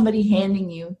than somebody handing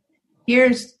you,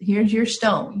 here's your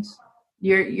stones,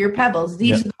 your pebbles.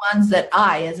 These are the ones that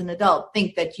I, as an adult,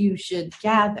 think that you should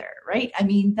gather, right? I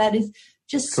mean, that is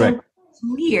just so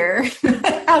clear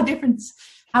how different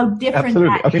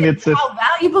Absolutely. that is, how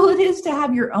valuable it is to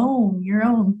have your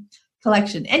own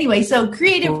collection. Anyway, so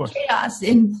creative chaos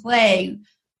in play.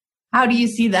 How do you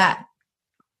see that?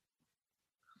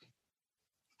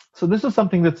 So this is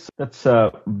something that's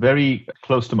very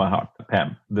close to my heart,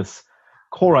 Pam, this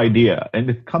core idea. And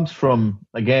it comes from,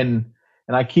 again,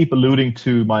 and I keep alluding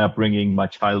to my upbringing, my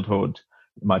childhood,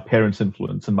 my parents'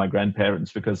 influence, and my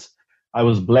grandparents, because I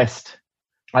was blessed.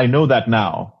 I know that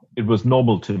now. It was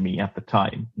normal to me at the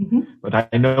time. Mm-hmm. But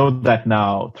I know that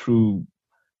now through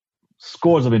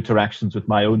scores of interactions with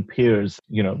my own peers,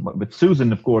 with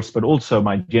Susan, of course, but also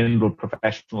my general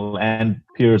professional and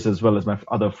peers, as well as my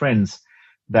other friends,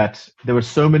 that there were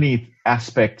so many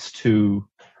aspects to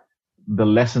the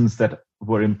lessons that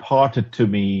were imparted to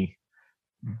me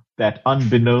that,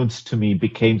 unbeknownst to me,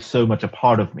 became so much a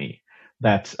part of me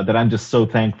that I'm just so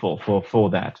thankful for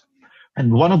that.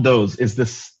 And one of those is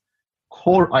this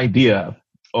core idea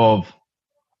of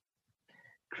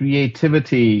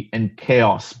creativity and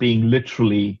chaos being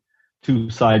literally two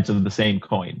sides of the same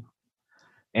coin.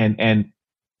 And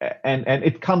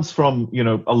it comes from,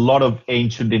 a lot of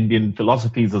ancient Indian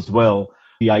philosophies as well.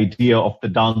 The idea of the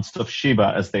dance of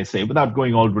Shiva, as they say, without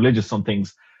going all religious on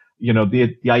things,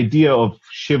 the idea of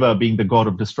Shiva being the god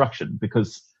of destruction,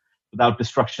 because without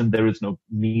destruction, there is no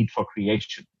need for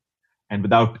creation. And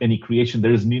without any creation,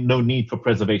 there is no need for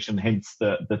preservation, hence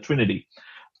the Trinity.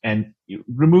 And you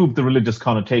remove the religious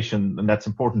connotation, and that's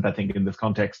important, I think, in this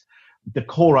context. The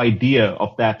core idea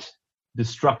of that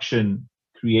destruction,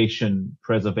 creation,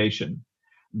 preservation,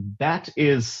 that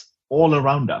is all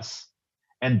around us.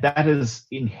 And that is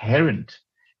inherent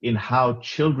in how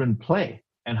children play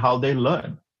and how they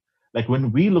learn. Like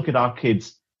when we look at our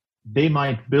kids, they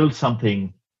might build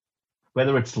something,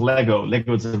 whether it's Lego.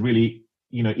 Lego is a really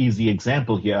easy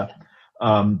example here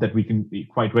that we can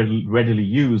quite readily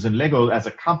use. And Lego as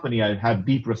a company, I have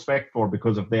deep respect for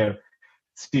because of their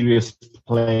serious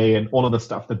play and all of the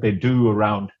stuff that they do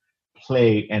around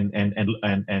play and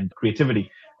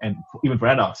creativity, and even for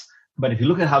adults. But if you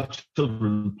look at how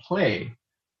children play,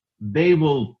 they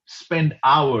will spend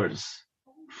hours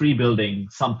free building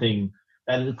something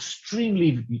that is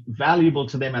extremely valuable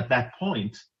to them at that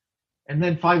point. And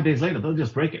then 5 days later, they'll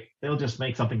just break it. They'll just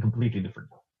make something completely different.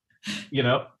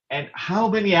 And how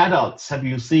many adults have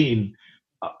you seen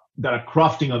that are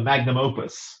crafting a magnum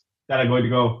opus that are going to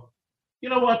go, you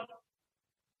know what?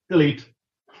 Delete.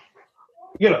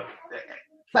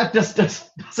 that just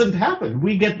doesn't happen.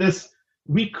 We get this.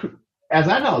 As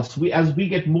adults, as we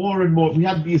get more and more, we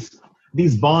have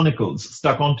these barnacles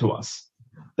stuck onto us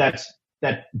that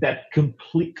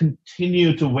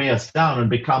continue to weigh us down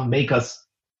and make us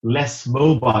less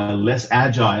mobile, less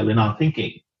agile in our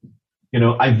thinking.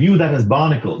 I view that as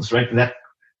barnacles, right?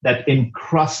 That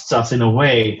encrusts us in a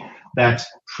way that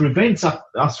prevents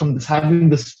us from having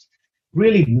this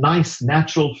really nice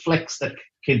natural flex that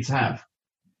kids have.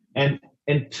 And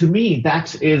to me,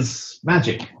 that is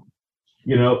magic,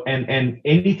 and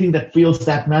anything that feels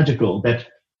that magical, that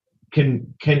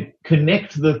can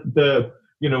connect the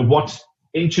what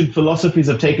ancient philosophies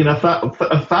have taken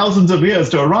thousands of years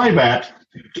to arrive at,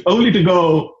 only to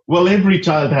go, well, every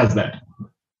child has that.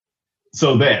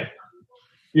 So there,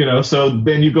 so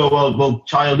then you go, well,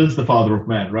 child is the father of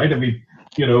man, right? I mean,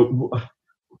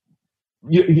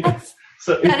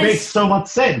 so it makes so much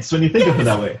sense when you think of it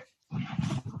that way.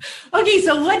 Okay,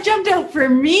 so what jumped out for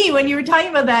me when you were talking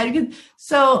about that?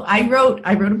 So I wrote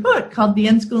a book called The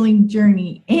Unschooling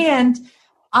Journey, and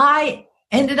I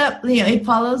ended up, it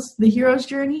follows the hero's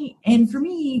journey. And for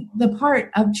me, the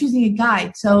part of choosing a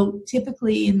guide. So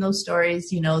typically in those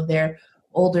stories, they're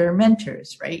older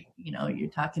mentors, right? You're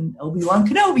talking Obi-Wan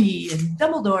Kenobi and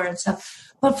Dumbledore and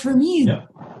stuff. But for me,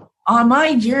 on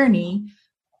my journey,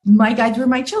 my guides were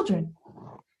my children.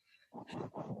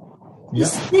 Yeah,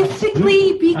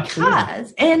 specifically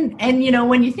because, and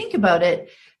when you think about it,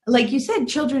 like you said,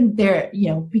 children, they're,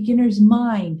 beginner's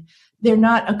mind. They're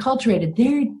not acculturated.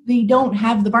 They don't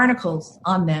have the barnacles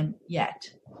on them yet,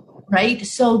 right?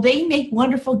 So they make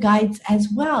wonderful guides as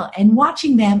well. And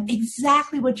watching them,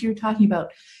 exactly what you're talking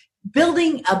about,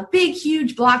 building a big,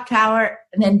 huge block tower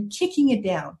and then kicking it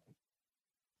down.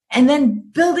 And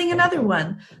then building another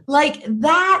one. Like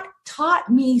that taught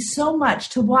me so much,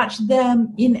 to watch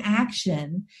them in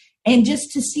action and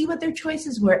just to see what their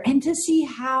choices were and to see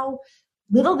how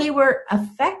little they were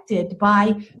affected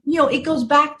by, it goes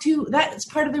back to, that's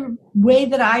part of the way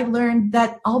that I learned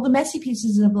that all the messy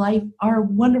pieces of life are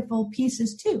wonderful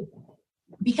pieces too.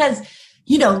 Because,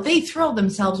 they throw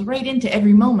themselves right into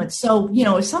every moment. So,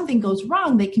 if something goes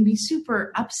wrong, they can be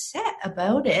super upset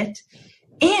about it.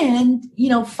 And,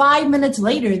 5 minutes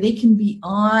later, they can be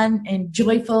on and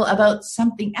joyful about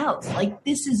something else. Like,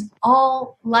 this is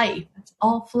all life. It's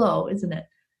all flow, isn't it?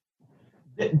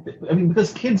 I mean,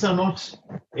 because kids are not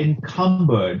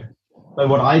encumbered by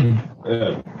what I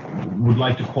would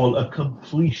like to call a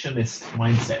completionist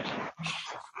mindset.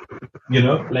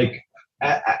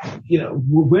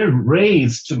 We're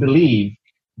raised to believe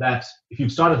that if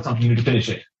you've started something, you need to finish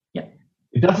it. Yeah.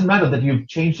 It doesn't matter that you've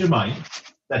changed your mind,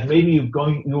 that maybe you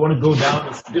want to go down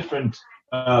a different,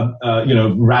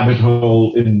 rabbit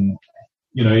hole in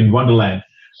Wonderland,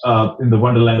 in the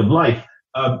Wonderland of life.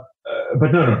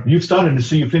 But no, you've started it,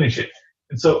 so you finish it.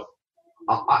 And so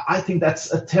I think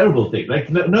that's a terrible thing. Like,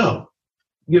 no,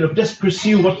 just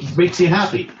pursue what makes you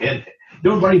happy, and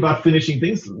don't worry about finishing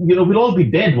things. We'll all be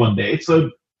dead one day. So,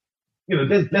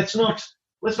 let's not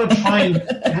try and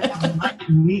have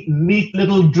neat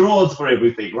little drawers for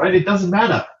everything, right? It doesn't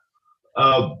matter.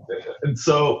 And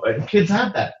so kids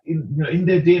have that in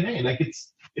their DNA, like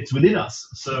it's within us.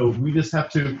 So we just have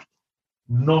to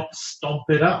not stomp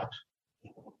it out.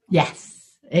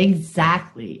 Yes,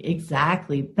 exactly.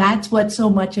 That's what so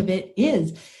much of it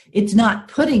is. It's not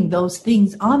putting those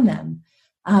things on them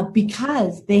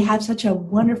because they have such a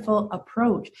wonderful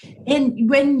approach. And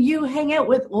when you hang out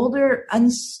with older,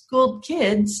 unschooled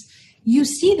kids, you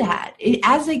see that.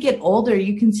 As they get older,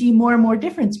 you can see more and more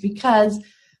difference because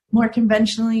more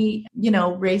conventionally,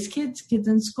 raised kids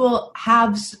in school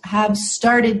have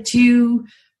started to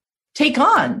take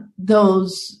on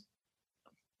those,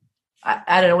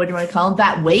 I don't know what you want to call them,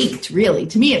 that weight, really.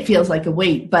 To me, it feels like a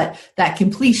weight, but that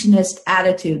completionist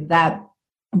attitude, that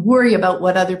worry about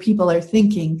what other people are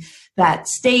thinking, that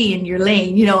stay in your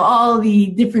lane, all the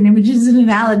different images and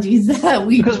analogies that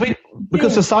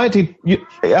because society,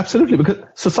 absolutely, because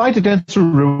society tends to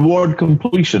reward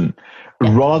completion.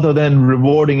 Yeah. Rather than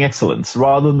rewarding excellence,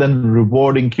 rather than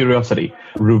rewarding curiosity,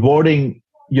 rewarding,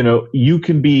 you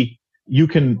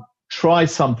can try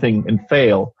something and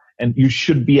fail, and you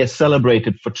should be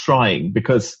celebrated for trying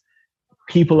because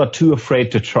people are too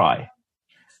afraid to try.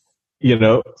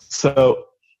 So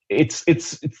it's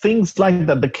things like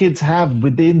that the kids have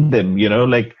within them,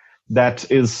 like that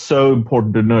is so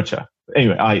important to nurture.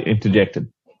 Anyway, I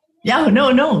interjected. Yeah,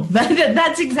 no,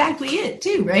 that's exactly it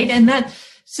too, right? And that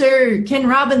Sir Ken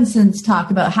Robinson's talk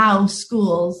about how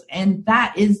schools, and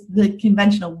that is the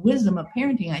conventional wisdom of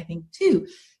parenting, I think, too,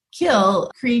 kill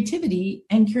creativity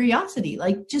and curiosity,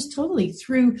 like just totally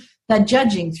through that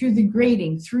judging, through the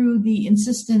grading, through the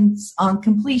insistence on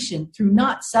completion, through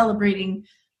not celebrating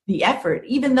the effort,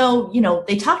 even though,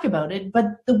 they talk about it, but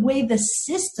the way the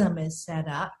system is set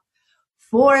up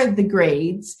for the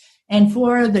grades and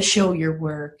for the show your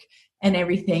work and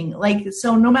everything.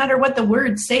 So no matter what the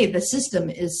words say, the system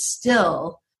is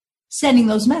still sending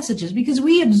those messages, because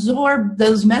we absorb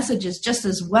those messages just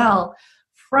as well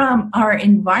from our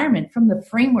environment, from the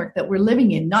framework that we're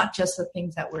living in, not just the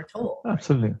things that we're told.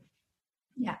 Absolutely.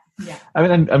 Yeah.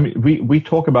 I mean, we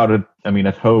talk about it. I mean,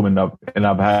 at home, and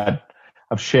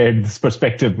I've shared this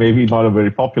perspective, maybe not a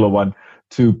very popular one,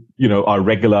 to our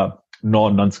regular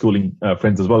non-schooling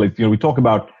friends as well. We talk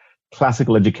about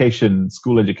classical education,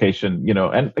 school education,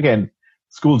 and again,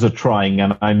 schools are trying,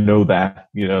 and I know that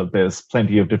there's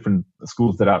plenty of different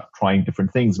schools that are trying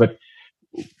different things. But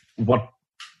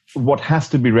what has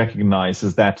to be recognized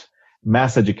is that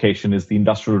mass education is the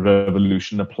Industrial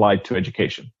Revolution applied to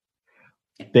education.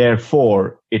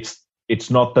 Therefore, it's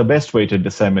not the best way to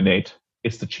disseminate.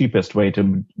 It's the cheapest way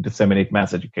to disseminate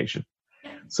mass education.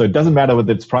 So it doesn't matter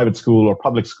whether it's private school or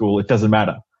public school. It doesn't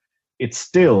matter. It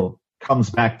still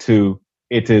comes back to,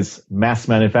 it is mass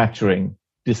manufacturing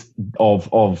of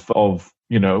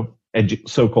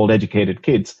so-called educated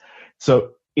kids.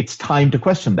 So it's time to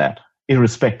question that,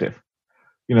 irrespective.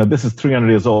 This is 300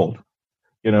 years old.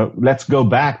 Let's go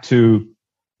back to,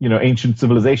 ancient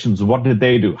civilizations. What did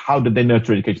they do? How did they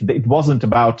nurture education? It wasn't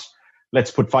about,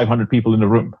 let's put 500 people in a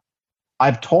room.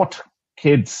 I've taught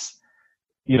kids,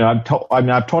 I've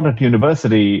taught at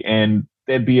university, and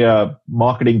there'd be a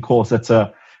marketing course that's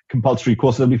a compulsory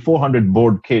course. There'll be 400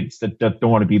 bored kids that don't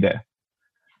want to be there.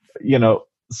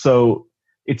 So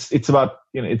it's about,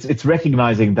 it's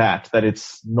recognizing that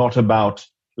it's not about,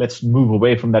 let's move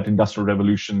away from that Industrial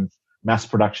Revolution mass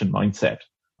production mindset.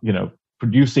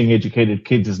 Producing educated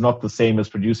kids is not the same as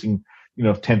producing,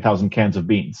 10,000 cans of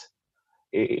beans.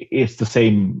 It's the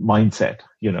same mindset,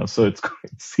 so it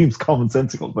seems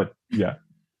commonsensical, but yeah.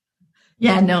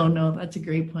 Yeah, no, that's a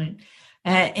great point.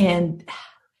 And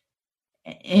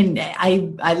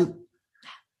I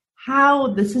how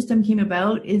the system came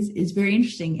about is very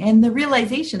interesting. And the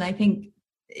realization, I think,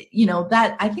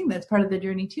 I think that's part of the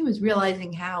journey too, is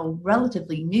realizing how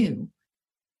relatively new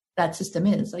that system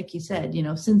is, like you said,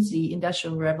 since the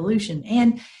Industrial Revolution.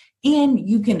 And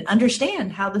you can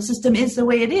understand how the system is the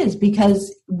way it is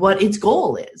because what its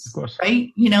goal is,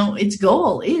 right? Its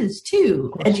goal is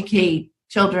to educate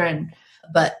children,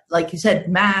 but like you said,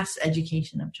 mass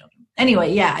education of children.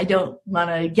 Anyway, yeah, I don't want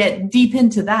to get deep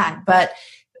into that, but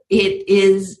it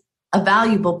is a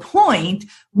valuable point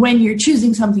when you're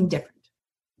choosing something different,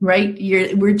 right?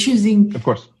 We're choosing, of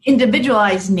course,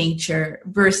 individualized nature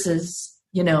versus,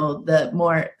 the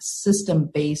more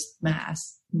system-based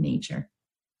mass nature.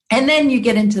 And then you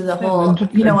get into the whole,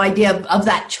 idea of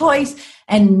that choice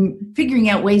and figuring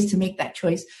out ways to make that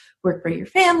choice work for your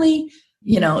family.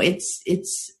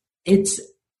 It's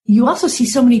you also see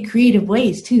so many creative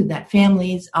ways too that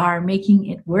families are making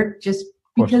it work, just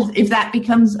because if that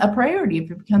becomes a priority, if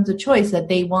it becomes a choice that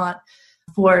they want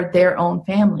for their own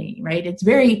family, right?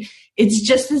 It's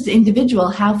just as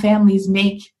individual how families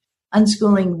make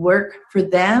unschooling work for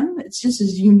them. It's just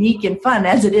as unique and fun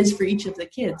as it is for each of the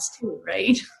kids too,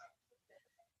 right?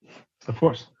 Of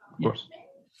course.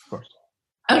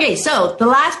 Okay, so the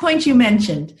last point you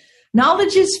mentioned,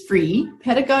 knowledge is free,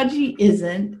 pedagogy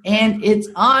isn't, and it's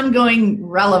ongoing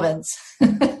relevance.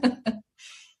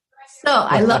 So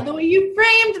I love the way you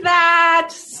framed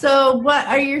that. So what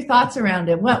are your thoughts around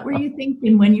it? What were you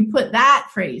thinking when you put that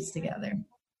phrase together?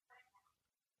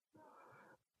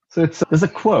 So there's a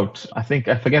quote. I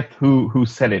forget who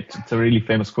said it. It's a really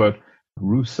famous quote.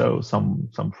 Rousseau, some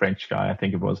French guy, I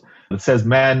think it was. It says,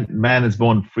 "Man is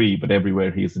born free, but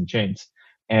everywhere he is in chains."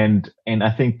 And I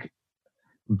think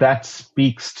that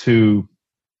speaks to,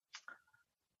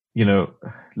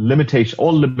 limitation.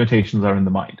 All limitations are in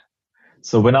the mind.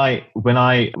 So when I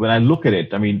look at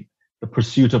it, I mean, the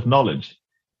pursuit of knowledge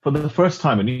for the first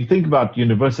time, and you think about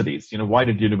universities, why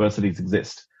did universities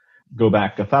exist? Go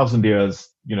back 1,000 years,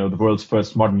 the world's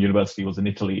first modern university was in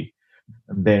Italy.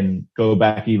 And then go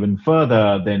back even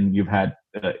further, then you've had,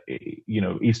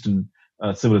 Eastern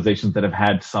civilizations that have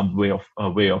had some way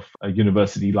of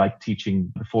university-like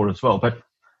teaching before as well. But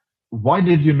why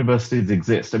did universities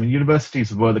exist? I mean,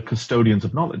 universities were the custodians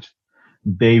of knowledge.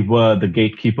 They were the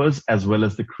gatekeepers as well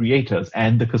as the creators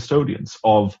and the custodians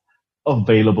of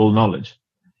available knowledge.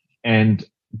 And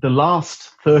the last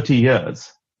 30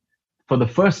 years, for the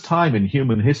first time in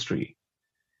human history,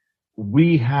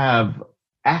 we have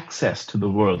access to the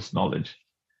world's knowledge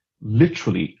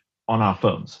literally on our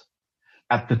phones,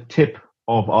 at the tip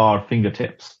of our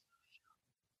fingertips.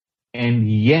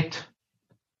 And yet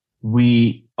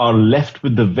we are left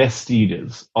with the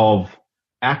vestiges of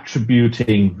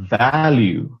attributing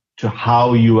value to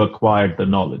how you acquired the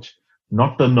knowledge,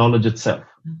 not the knowledge itself.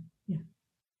 Yeah.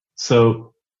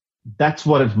 So that's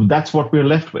what we're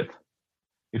left with,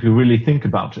 if you really think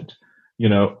about it.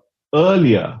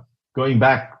 Earlier, going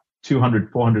back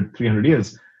 200, 400, 300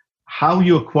 years, how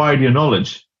you acquired your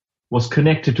knowledge was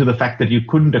connected to the fact that you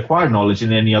couldn't acquire knowledge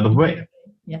in any other way.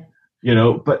 Yeah.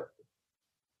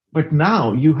 But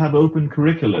now you have open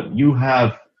curriculum. You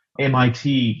have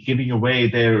MIT giving away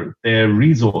their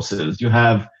resources. You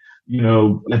have,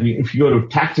 if you go to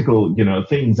tactical,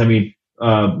 things,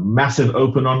 massive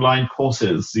open online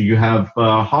courses. You have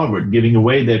Harvard giving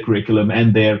away their curriculum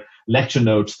and their lecture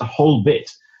notes, the whole bit.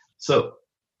 So,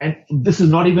 and this is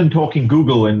not even talking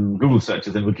Google and Google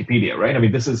searches and Wikipedia, right?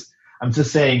 I'm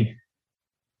just saying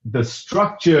the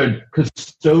structured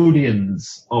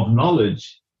custodians of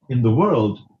knowledge in the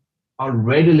world are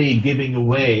readily giving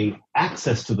away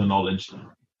access to the knowledge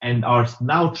and are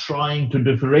now trying to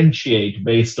differentiate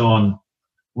based on,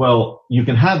 well, you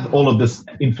can have all of this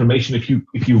information if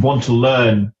you want to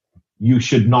learn, you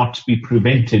should not be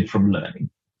prevented from learning.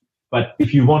 But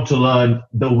if you want to learn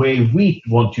the way we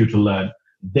want you to learn,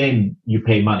 then you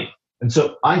pay money. And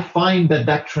so I find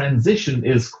that transition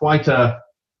is quite a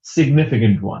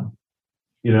significant one.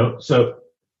 So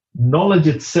knowledge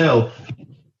itself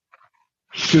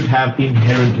should have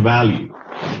inherent value.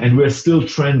 And we're still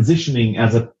transitioning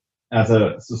as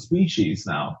a species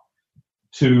now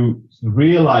to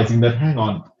realizing that, hang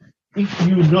on, if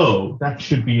you know, that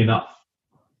should be enough.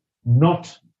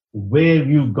 Not where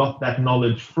you got that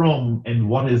knowledge from and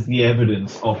what is the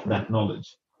evidence of that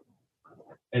knowledge.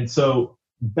 And so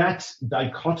that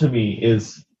dichotomy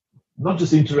is not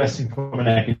just interesting from an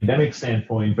academic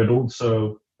standpoint, but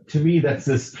also, to me, that's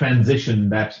this transition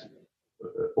that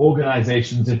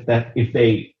organizations, if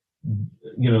they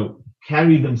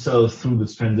carry themselves through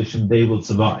this transition, they will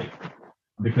survive,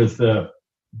 because the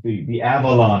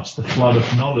avalanche, the flood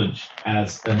of knowledge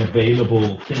as an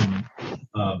available thing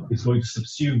is going to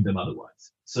subsume them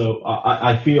otherwise. So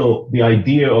I feel the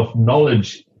idea of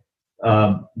knowledge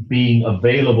being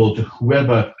available to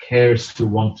whoever cares to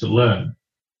want to learn,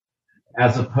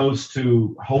 as opposed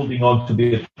to holding on to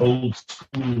the old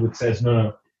school which says,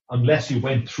 no, unless you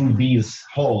went through these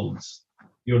halls,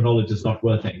 your knowledge is not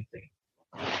worth anything.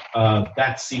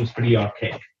 That seems pretty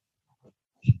archaic.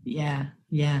 Yeah.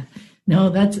 No,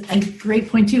 that's a great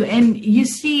point too. And you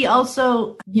see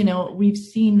also, we've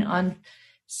seen on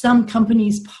some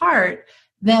companies' part,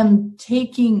 them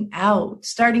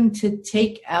starting to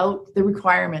take out the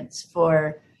requirements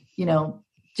for,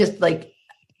 just like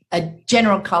a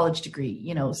general college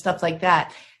degree, stuff like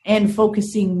that, and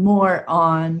focusing more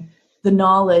on the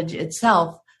knowledge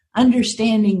itself,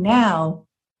 understanding now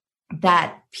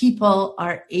that people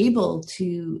are able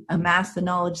to amass the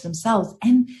knowledge themselves.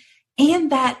 And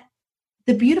that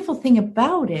the beautiful thing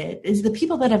about it is the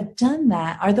people that have done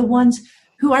that are the ones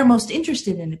who are most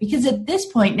interested in it. Because at this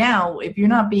point now, if you're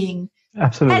not being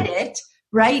Absolutely. fed it,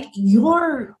 right,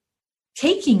 you're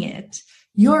taking it,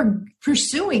 you're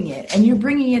pursuing it, and you're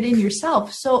bringing it in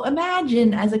yourself. So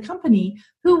imagine, as a company,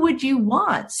 who would you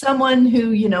want? Someone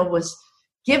who, was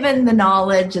given the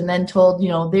knowledge and then told,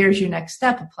 there's your next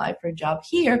step, apply for a job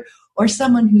here, or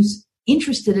someone who's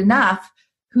interested enough,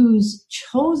 who's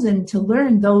chosen to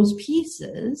learn those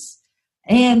pieces.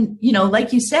 And,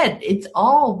 like you said, it's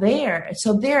all there.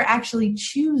 So they're actually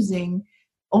choosing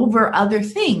over other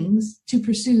things to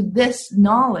pursue this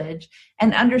knowledge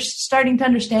and starting to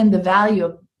understand the value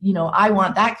of, I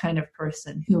want that kind of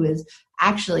person who is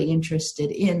actually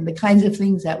interested in the kinds of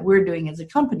things that we're doing as a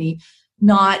company,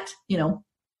 not,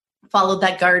 followed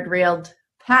that guardrailed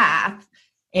path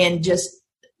and just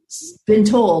been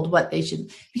told what they should.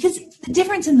 Because the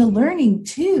difference in the learning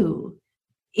too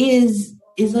is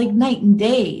like night and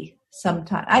day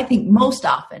sometimes. I think most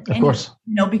often. Of course.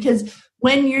 Because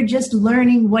when you're just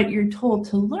learning what you're told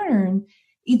to learn,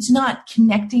 it's not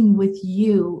connecting with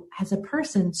you as a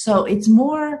person. So it's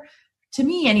more, to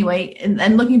me anyway,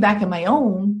 and looking back at my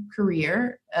own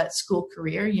career, school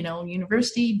career,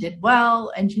 university, did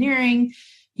well, engineering,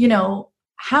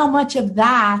 how much of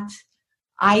that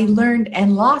I learned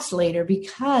and lost later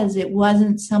because it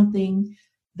wasn't something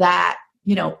that,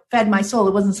 fed my soul.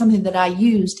 It wasn't something that I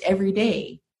used every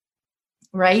day,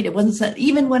 right? It wasn't,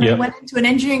 even when I went into an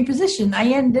engineering position, I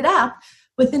ended up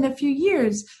within a few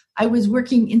years, I was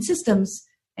working in systems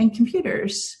and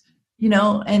computers,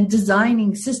 and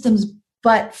designing systems,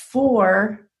 but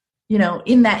for,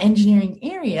 in that engineering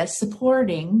area,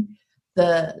 supporting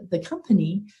the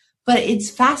company. But it's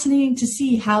fascinating to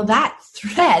see how that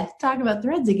thread, talk about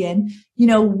threads again, you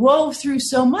know, wove through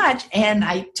so much. And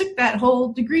I took that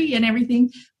whole degree and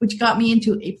everything, which got me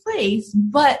into a place,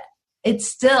 but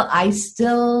I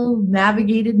still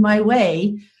navigated my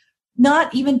way,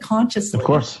 not even consciously. Of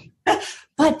course.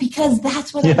 But because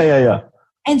that's what Yeah.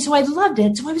 And so I loved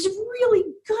it. So I was really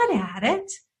good at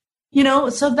it, you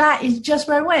know, so that is just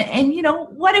where I went. And, you know,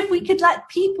 what if we could let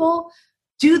people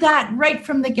do that right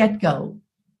from the get-go?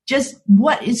 Just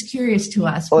what is curious to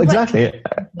us. Well, exactly.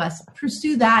 Us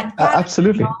pursue that.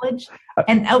 Absolutely. Knowledge,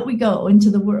 and out we go into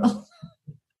the world.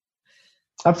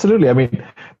 Absolutely. I mean,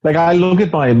 like I look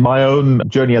at my own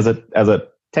journey as a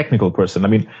technical person. I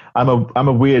mean, I'm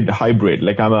a weird hybrid.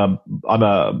 Like I'm a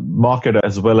marketer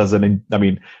as well as so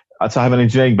I have an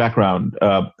engineering background,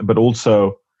 but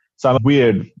also, so I'm a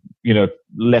weird, you know,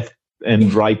 left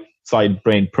and right side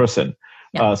brain person.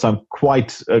 Yeah. So I'm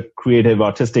quite creative,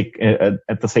 artistic.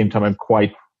 At the same time, I'm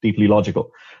quite deeply logical,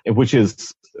 which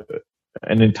is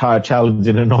an entire challenge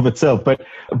in and of itself.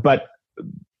 But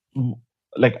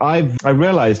like I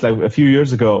realized like a few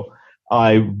years ago,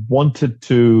 I wanted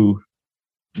to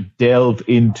delve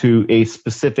into a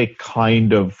specific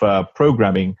kind of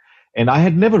programming, and I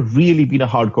had never really been a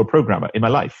hardcore programmer in my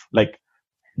life. Like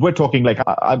we're talking like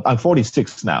I'm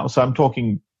 46 now, so I'm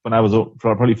talking when I was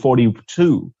probably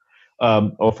 42.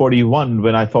 Or 41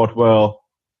 when I thought, well,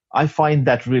 I find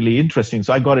that really interesting.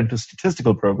 So I got into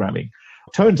statistical programming.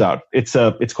 Turns out it's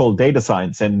called data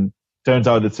science, and turns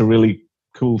out it's a really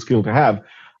cool skill to have.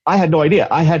 I had no idea.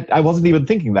 I wasn't even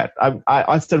thinking that.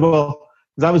 I said, well,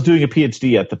 because I was doing a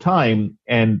PhD at the time,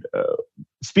 and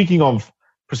speaking of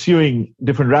pursuing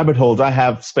different rabbit holes, I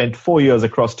have spent 4 years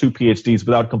across 2 PhDs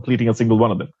without completing a single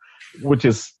one of them, which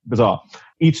is bizarre.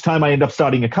 Each time I end up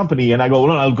starting a company and I go,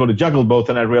 well, I'll go to juggle both.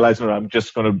 And I realize, no, I'm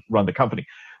just going to run the company.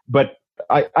 But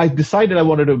I decided I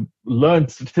wanted to learn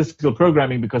statistical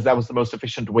programming because that was the most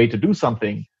efficient way to do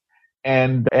something.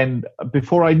 And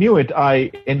before I knew it,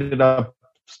 I ended up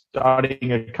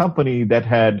starting a company that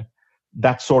had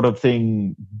that sort of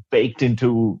thing baked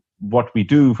into what we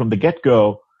do from the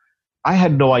get-go. I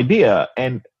had no idea.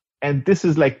 And this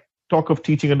is like talk of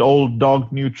teaching an old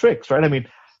dog new tricks, right? I mean,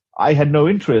 I had no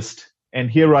interest. And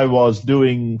here I was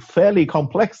doing fairly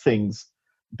complex things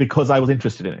because I was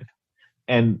interested in it.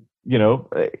 And, you know,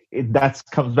 that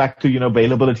comes back to, you know,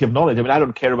 availability of knowledge. I mean, I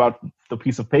don't care about the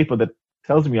piece of paper that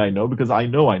tells me I know because I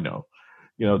know.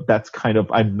 You know, that's kind of,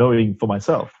 I'm knowing for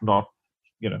myself, not,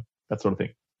 you know, that sort of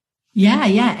thing. Yeah.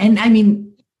 And I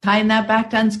mean, tying that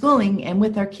back to unschooling and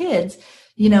with our kids,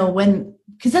 you know,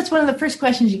 because that's one of the first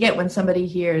questions you get when somebody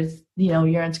hears, you know,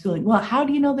 you're unschooling. Well, how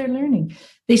do you know they're learning?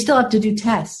 They still have to do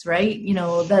tests, right? You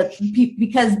know,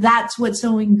 because that's what's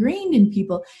so ingrained in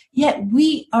people. Yet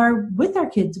we are with our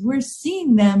kids. We're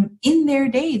seeing them in their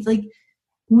days. Like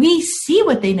we see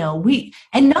what they know.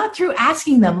 And not through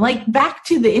asking them, like back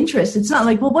to the interest. It's not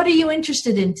like, well, what are you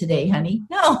interested in today, honey?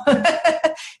 No,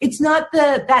 it's not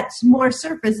that's more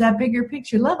surface, that bigger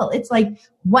picture level. It's like,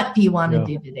 what do you want to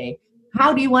do today?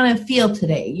 How do you want to feel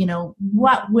today? You know,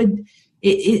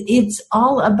 it's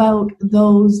all about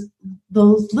those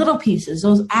little pieces,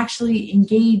 those actually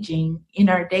engaging in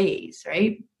our days,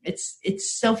 right?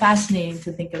 It's so fascinating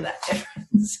to think of that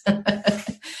difference.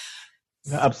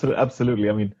 Absolutely.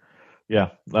 I mean, yeah.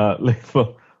 We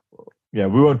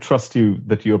won't trust you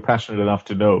that you're passionate enough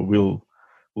to know.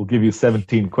 We'll give you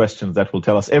 17 questions that will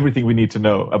tell us everything we need to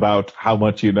know about how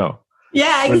much you know.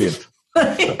 Yeah. Brilliant.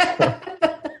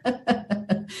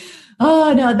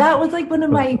 Oh, no, that was like one of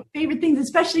my favorite things,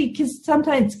 especially because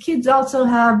sometimes kids also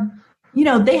have, you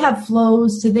know, they have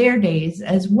flows to their days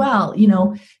as well. You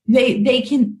know, they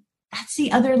can, that's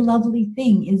the other lovely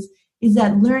thing is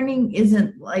that learning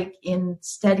isn't like in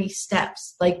steady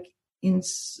steps. Like in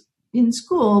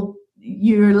school,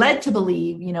 you're led to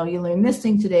believe, you know, you learn this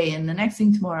thing today and the next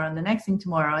thing tomorrow and the next thing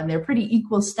tomorrow, and they're pretty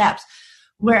equal steps.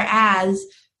 Whereas,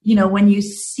 you know, when you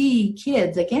see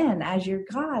kids, again, as your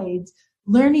guides,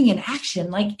 learning in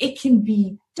action, like it can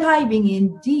be diving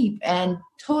in deep and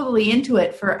totally into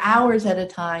it for hours at a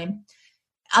time.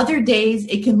 Other days,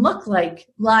 it can look like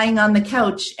lying on the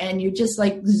couch and you're just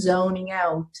like zoning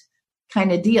out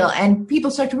kind of deal. And people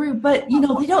start to worry, but you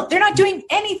know, they're not doing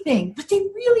anything, but they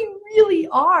really, really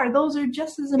are. Those are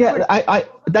just as important. Yeah,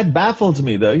 that baffles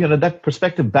me though. You know, that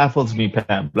perspective baffles me,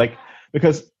 Pam, like,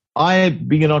 because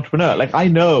being an entrepreneur, like I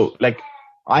know, like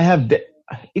I have,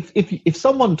 if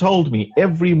someone told me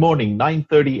every morning,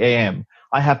 9:30 a.m.,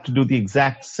 I have to do the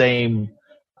exact same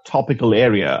topical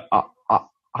area,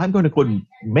 I'm going to go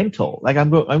mental. Like I'm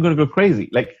going to go crazy.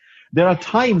 Like there are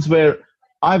times where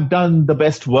I've done the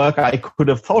best work I could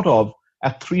have thought of,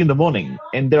 at 3 a.m.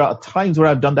 And there are times where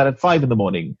I've done that at 5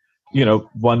 a.m.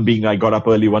 One being I got up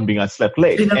early, one being I slept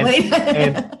late.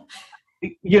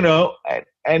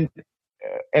 And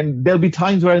and there'll be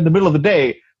times where in the middle of the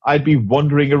day, I'd be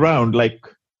wandering around, like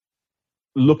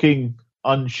looking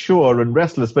unsure and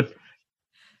restless, but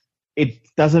it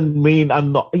doesn't mean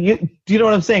I'm not, do you know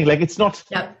what I'm saying? Like, it's not,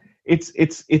 Yep.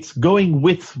 it's going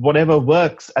with whatever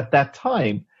works at that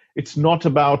time. It's not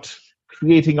about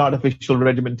creating artificial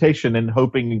regimentation and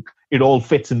hoping it all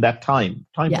fits in that time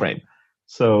frame.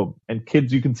 So, and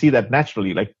kids, you can see that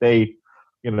naturally, like they,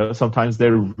 sometimes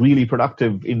they're really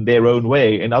productive in their own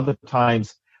way, and other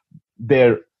times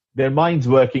their mind's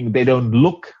working, they don't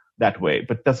look that way,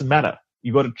 but it doesn't matter.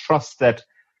 You got to trust that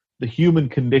the human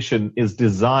condition is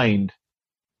designed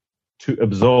to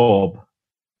absorb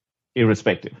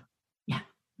irrespective.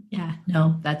 Yeah,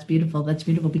 no, that's beautiful. That's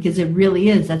beautiful, because it really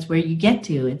is. That's where you get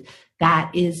to. And that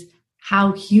is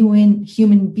how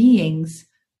human beings,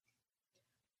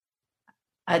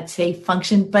 I'd say,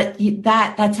 function, but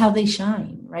that's how they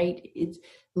shine, right? It's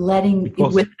letting,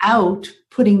 without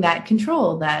putting that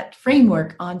control, that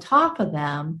framework on top of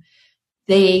them,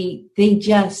 they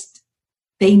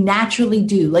naturally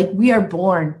do. Like, we are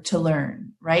born to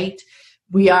learn, right?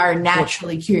 We are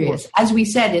naturally curious. As we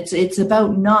said, it's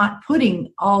about not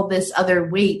putting all this other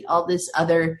weight, all this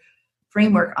other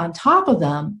framework on top of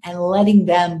them, and letting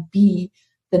them be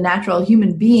the natural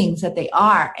human beings that they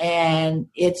are. And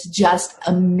it's just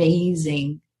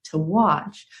amazing to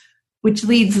watch, which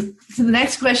leads to the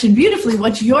next question beautifully.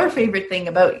 What's your favorite thing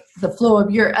about the flow of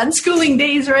your unschooling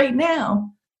days right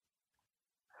now?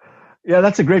 Yeah,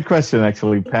 that's a great question,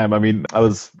 actually, Pam. I mean, I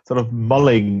was sort of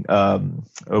mulling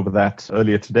over that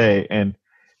earlier today, and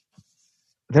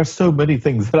there's so many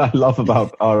things that I love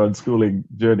about our unschooling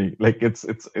journey. Like, it's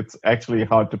actually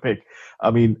hard to pick. I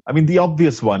mean, the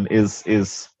obvious one is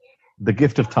the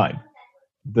gift of time,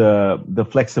 the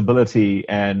flexibility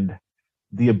and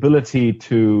the ability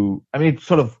to. I mean, it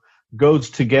sort of goes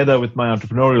together with my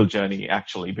entrepreneurial journey,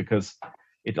 actually, because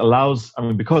it allows. I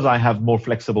mean, because I have more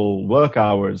flexible work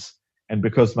hours, and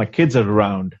because my kids are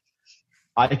around,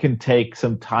 I can take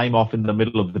some time off in the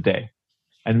middle of the day,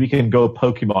 and we can go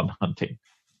Pokemon hunting.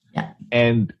 Yeah.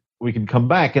 And we can come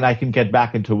back, and I can get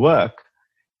back into work.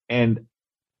 And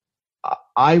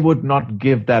I would not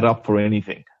give that up for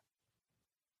anything.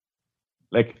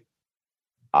 Like,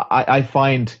 I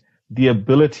find the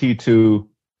ability to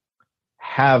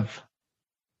have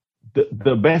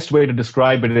the best way to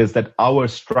describe it is that our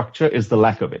structure is the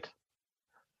lack of it.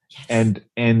 Yes.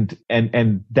 And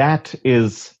that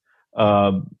is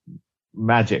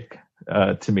magic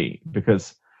to me,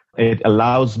 because it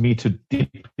allows me to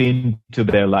dip into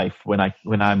their life when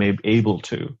I'm able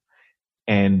to,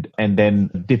 and then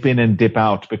dip in and dip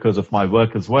out because of my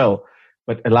work as well.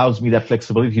 But allows me that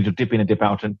flexibility to dip in and dip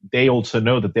out, and they also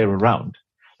know that they're around.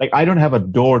 Like, I don't have a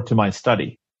door to my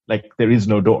study. Like, there is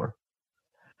no door.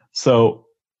 So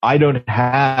I don't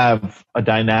have a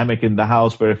dynamic in the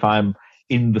house where if I'm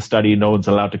in the study, no one's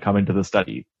allowed to come into the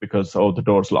study because, the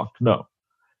door's locked. No.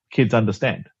 Kids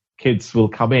understand. Kids will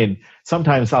come in.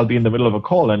 Sometimes I'll be in the middle of a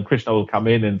call and Krishna will come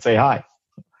in and say hi.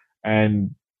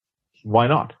 And why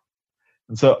not?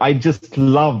 And so I just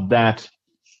love that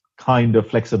kind of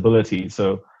flexibility.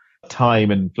 So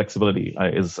time and flexibility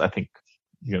is, I think,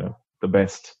 the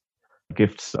best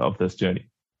gifts of this journey.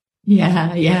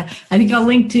 Yeah. I think I'll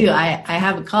link to, I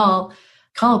have a call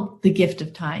called The Gift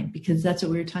of Time, because that's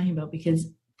what we were talking about, because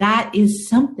that is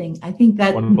something I think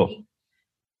that makes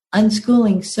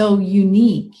unschooling so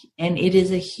unique, and it is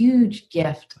a huge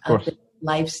gift of the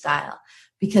lifestyle,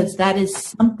 because that is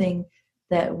something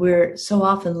that we're so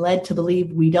often led to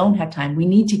believe we don't have time. We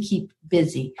need to keep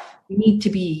busy. We need to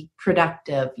be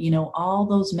productive. All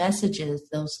those messages,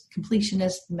 those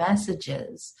completionist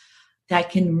messages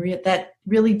that that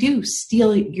really do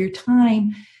steal your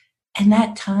time, and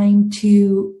that time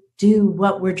to do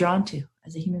what we're drawn to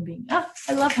as a human being.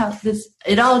 I love how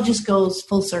it all just goes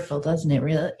full circle, doesn't it?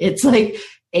 Really, it's like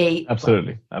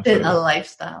absolutely a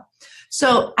lifestyle.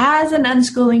 So, as an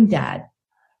unschooling dad,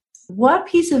 what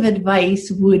piece of advice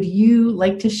would you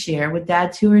like to share with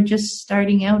dads who are just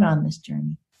starting out on this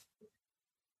journey?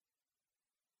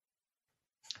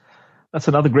 That's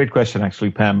another great question,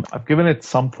 actually, Pam. I've given it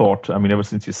some thought. I mean, ever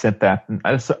since you said that, and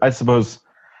I suppose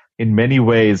in many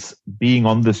ways, being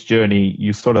on this journey,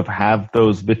 you sort of have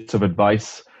those bits of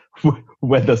advice,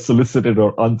 whether solicited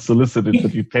or unsolicited,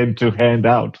 that you tend to hand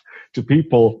out to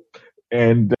people.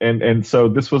 And so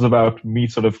this was about me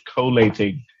sort of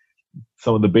collating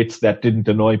some of the bits that didn't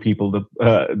annoy people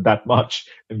that much,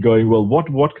 and going, well,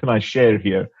 what can I share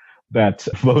here that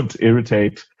won't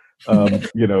irritate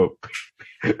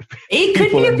It could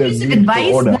be a piece of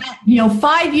advice that,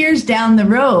 5 years down the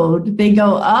road, they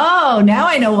go, oh, now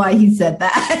I know why he said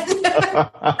that.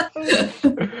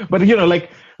 But,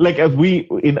 like as we,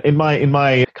 in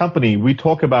my company, we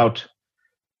talk about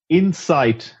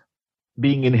insight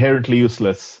being inherently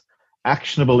useless.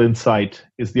 Actionable insight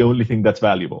is the only thing that's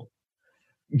valuable.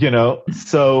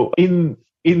 So in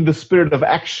the spirit of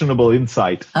actionable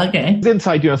insight,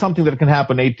 insight, something that can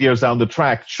happen 8 years down the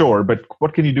track, sure, but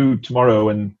what can you do tomorrow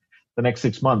and the next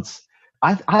 6 months?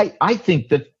 I think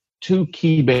that two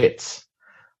key bits.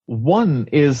 One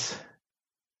is,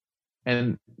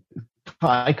 and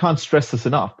I can't stress this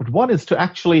enough, but one is to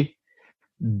actually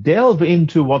delve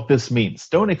into what this means.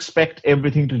 Don't expect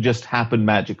everything to just happen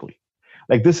magically.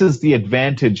 Like, this is the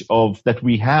advantage that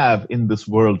we have in this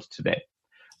world today.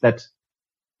 That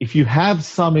if you have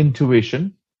some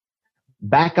intuition,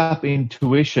 backup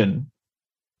intuition,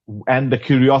 and the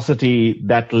curiosity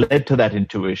that led to that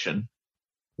intuition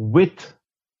with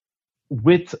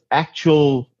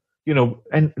actual,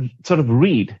 and sort of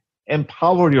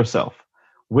empower yourself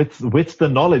with the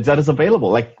knowledge that is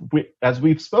available, as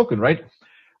we've spoken, right?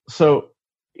 So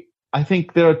I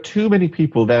think there are too many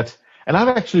people that, and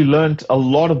I've actually learned a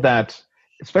lot of that,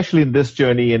 especially in this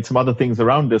journey and some other things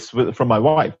around this from my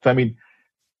wife. I mean,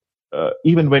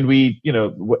 even when we,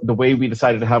 the way we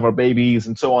decided to have our babies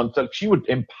and so on, so she would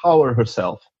empower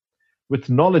herself with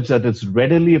knowledge that is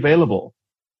readily available.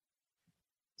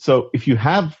 So if you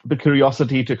have the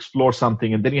curiosity to explore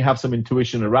something and then you have some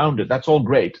intuition around it, that's all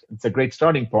great. It's a great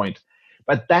starting point.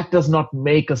 But that does not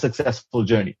make a successful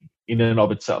journey in and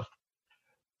of itself.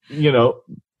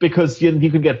 Because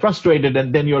you can get frustrated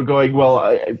and then you're going, well,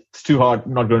 it's too hard,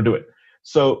 I'm not going to do it.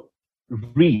 So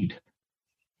read.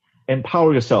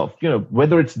 Empower yourself,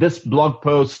 whether it's this blog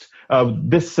post,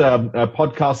 this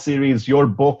podcast series, your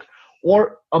book,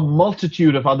 or a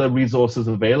multitude of other resources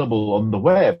available on the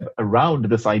web around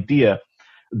this idea.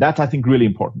 That's, I think, really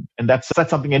important. And that's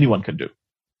something anyone can do.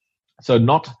 So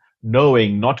not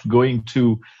knowing, not going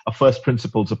to a first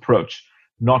principles approach,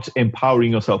 not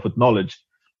empowering yourself with knowledge,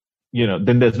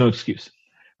 then there's no excuse.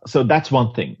 So that's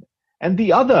one thing. And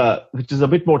the other, which is a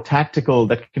bit more tactical,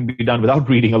 that can be done without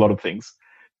reading a lot of things,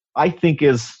 I think,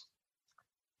 is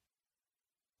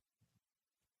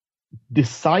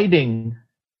deciding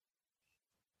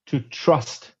to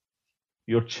trust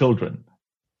your children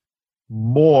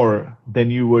more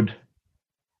than you would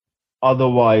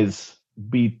otherwise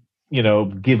be,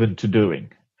 given to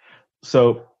doing.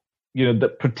 So,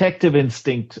 the protective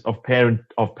instinct of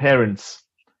parents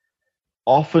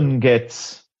often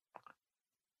gets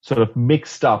sort of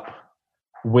mixed up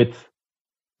with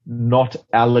not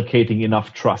allocating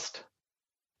enough trust.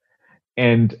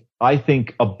 And I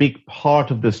think a big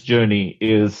part of this journey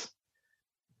is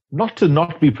not to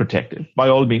not be protective. By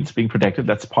all means, being protective,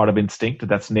 that's part of instinct,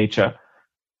 that's nature.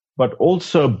 But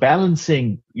also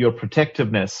balancing your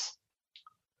protectiveness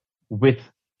with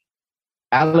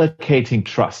allocating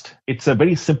trust. It's a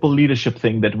very simple leadership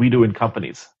thing that we do in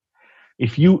companies.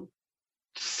 If you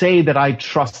say that I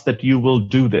trust that you will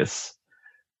do this,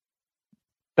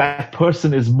 that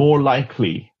person is more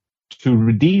likely to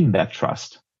redeem that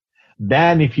trust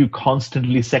than if you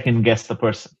constantly second guess the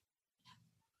person.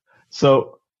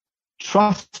 So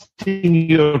trusting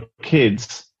your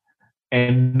kids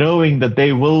and knowing that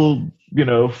they will,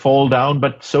 fall down,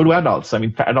 but so do adults. I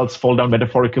mean, adults fall down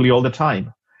metaphorically all the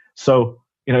time. So,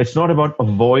 it's not about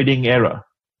avoiding error.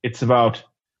 It's about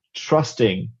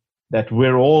trusting that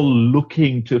we're all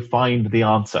looking to find the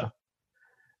answer.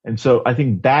 And so I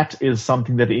think that is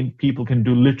something that people can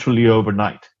do literally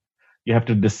overnight. You have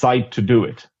to decide to do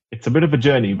it. It's a bit of a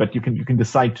journey, but you can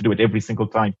decide to do it every single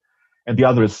time. And the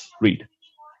other is read.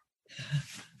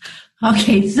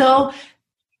 Okay, so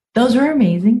those were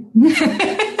amazing.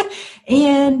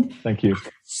 And thank you.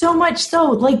 So much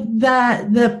so, like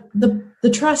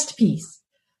the trust piece,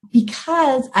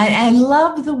 because I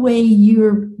love the way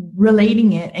you're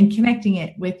relating it and connecting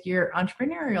it with your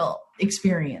entrepreneurial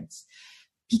experience,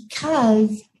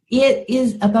 because it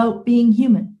is about being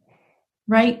human,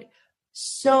 right?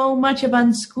 So much of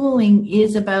unschooling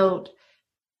is about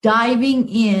diving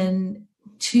in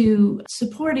to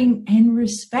supporting and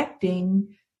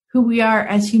respecting who we are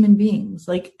as human beings,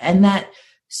 and that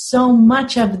so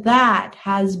much of that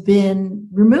has been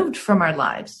removed from our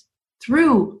lives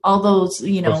through all those,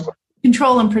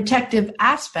 control and protective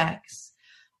aspects.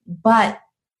 But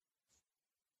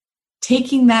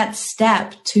taking that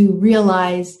step to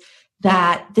realize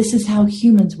that this is how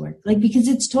humans work, because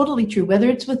it's totally true, whether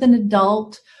it's with an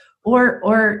adult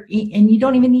or, and you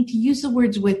don't even need to use the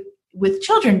words with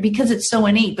children because it's so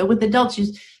innate, but with adults,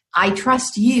 I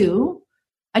trust you.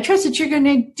 I trust that you're going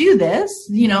to do this,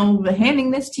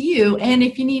 handing this to you. And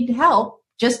if you need help,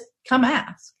 just come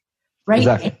ask. Right.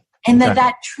 Exactly. And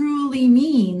that truly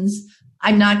means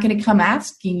I'm not going to come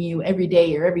asking you every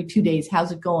day or every 2 days,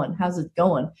 how's it going? How's it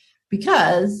going?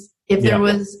 Because if there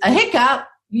was a hiccup,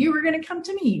 you were going to come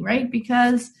to me, right?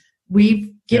 Because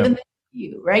we've given them to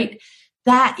you, right?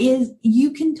 That is,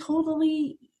 you can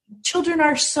totally, children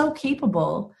are so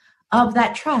capable of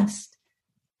that trust.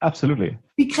 Absolutely.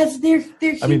 Because they're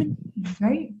human,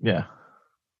 right? Yeah.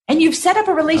 And you've set up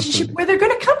a relationship where they're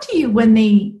going to come to you when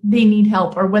they need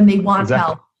help or when they want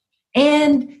help.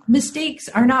 And mistakes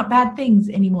are not bad things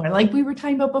anymore. Like we were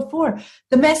talking about before,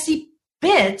 the messy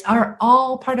bits are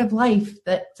all part of life.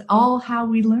 That's all how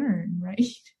we learn, right?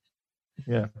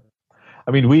 Yeah.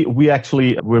 I mean,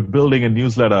 we're building a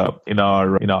newsletter in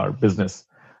our business,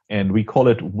 and we call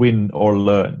it Win or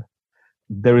Learn.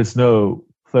 There is no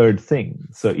third thing.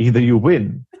 So either you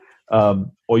win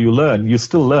or you learn. You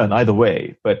still learn either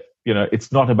way, but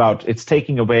it's not about, it's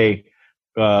taking away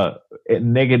a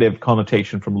negative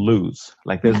connotation from lose.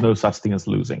 Like there's no such thing as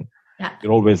losing. Yeah.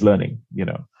 You're always learning,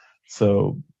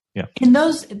 So yeah. And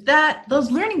those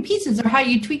learning pieces are how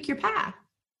you tweak your path,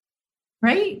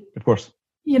 right? Of course.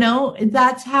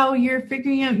 That's how you're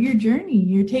figuring out your journey.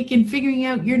 You're figuring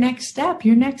out your next step.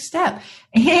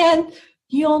 And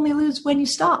you only lose when you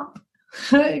stop.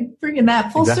 Bringing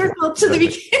that full circle to the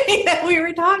beginning that we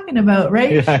were talking about,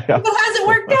 right? Yeah. If it hasn't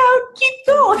worked out, keep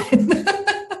going.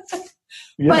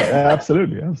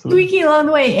 Absolutely. Tweaking along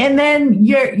the way. And then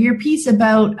your piece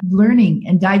about learning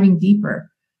and diving deeper,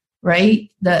 right?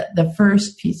 The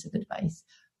first piece of advice.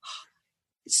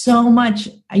 So much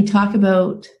I talk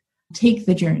about take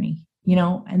the journey,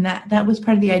 and that was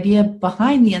part of the idea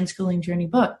behind the Unschooling Journey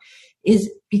book, is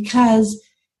because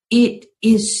it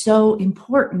is so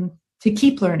important to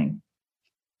keep learning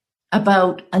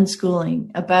about unschooling,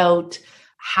 about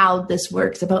how this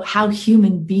works, about how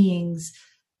human beings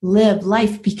live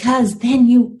life, because then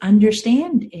you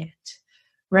understand it,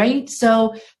 right?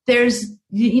 So there's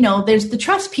the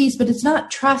trust piece, but it's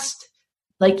not trust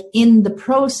like in the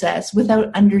process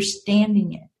without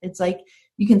understanding it. It's like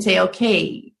you can say,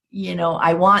 okay,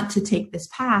 I want to take this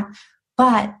path,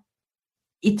 but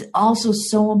it's also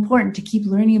so important to keep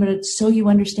learning about it so you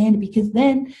understand it, because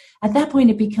then at that point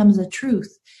it becomes a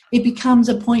truth. It becomes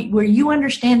a point where you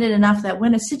understand it enough that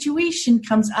when a situation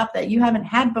comes up that you haven't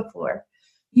had before,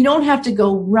 you don't have to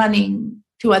go running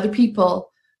to other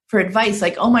people for advice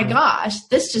like, oh my gosh,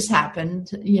 this just happened.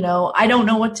 I don't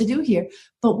know what to do here.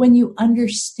 But when you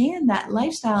understand that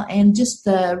lifestyle and just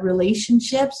the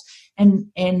relationships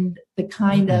and the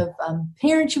kind of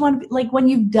parents you want to be, like when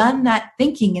you've done that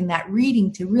thinking and that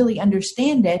reading to really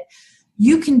understand it,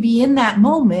 you can be in that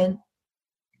moment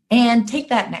and take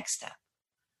that next step,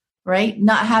 right?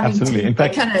 Not having to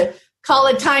kind of call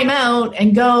a timeout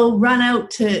and go run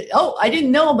out to, I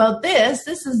didn't know about this.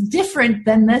 This is different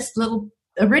than this little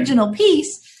original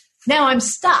piece. Now I'm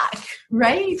stuck,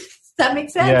 right? Does that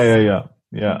make sense?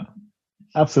 Yeah.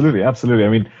 Absolutely. I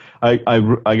mean,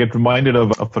 I get reminded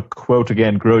of a quote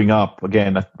again, growing up.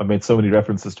 Again, I made so many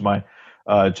references to my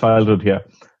childhood here.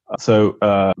 So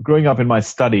growing up in my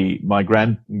study, my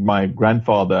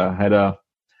grandfather had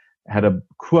a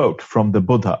quote from the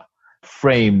Buddha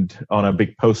framed on a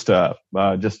big poster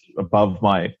just above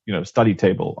my study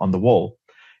table on the wall,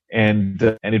 and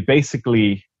it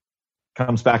basically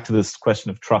comes back to this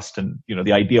question of trust and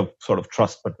the idea of sort of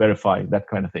trust but verify, that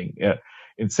kind of thing.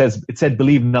 It said,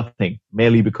 believe nothing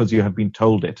merely because you have been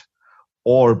told it,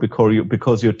 or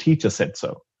because your teacher said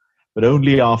so, but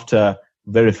only after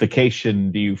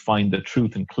verification do you find the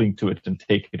truth and cling to it and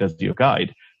take it as your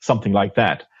guide, something like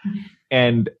that.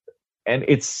 And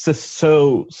it's just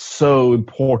so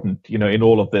important, in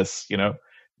all of this,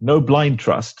 no blind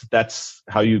trust. That's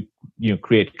how you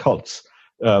create cults.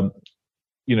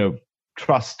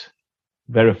 Trust,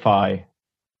 verify,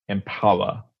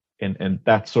 empower, and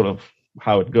that's sort of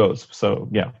how it goes. So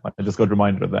yeah, I just got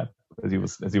reminded of that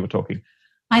as you were talking.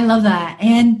 I love that,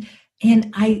 and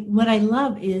what I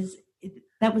love is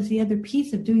that was the other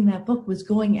piece of doing that book, was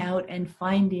going out and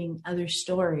finding other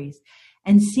stories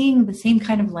and seeing the same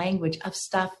kind of language of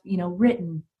stuff,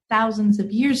 written thousands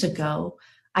of years ago,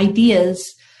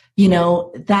 ideas,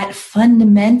 that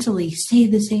fundamentally say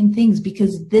the same things,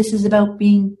 because this is about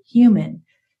being human.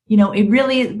 It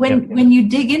really, when you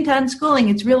dig into unschooling,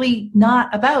 it's really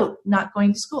not about not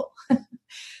going to school.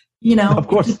 Of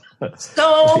course,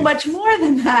 so much more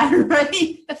than that,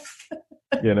 right?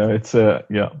 It's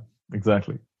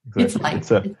exactly. It's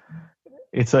life.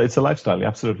 It's a lifestyle.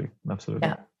 Absolutely.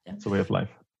 Yeah. It's a way of life.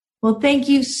 Well, thank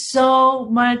you so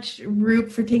much,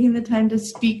 Roop, for taking the time to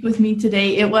speak with me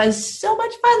today. It was so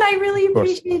much fun. I really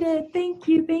appreciate it. Thank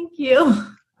you. Thank you.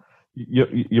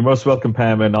 You're most welcome,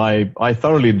 Pam. And I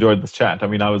thoroughly enjoyed this chat. I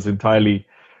mean, I was entirely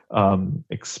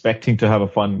expecting to have a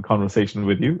fun conversation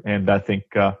with you. And I think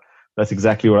that's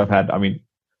exactly what I've had. I mean,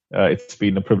 it's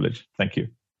been a privilege. Thank you.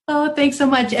 Oh, thanks so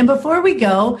much. And before we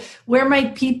go, where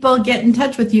might people get in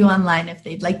touch with you online if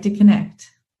they'd like to connect?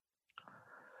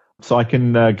 So I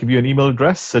can give you an email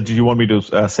address. Do you want me to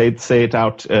say it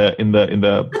out in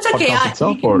the That's okay. podcast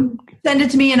itself, or send it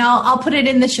to me, and I'll put it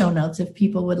in the show notes if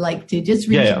people would like to just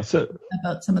read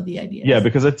about some of the ideas. Yeah,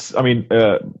 because it's. I mean,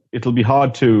 it'll be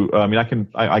hard to. I mean,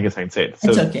 I guess I can say it.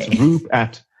 So it's okay.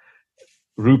 It's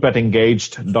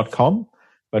roop@engaged.com,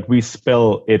 but we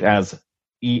spell it as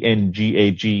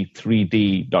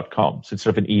ENGAG3D.com. So instead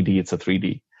of an ED, it's a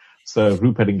 3D. So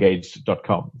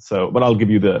roop@engaged.com. So, but I'll give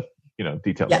you the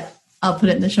details. Yeah, I'll put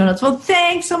it in the show notes. Well,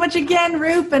 thanks so much again,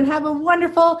 Roop, and have a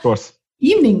wonderful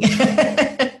evening.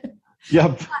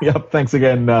 Yep. Thanks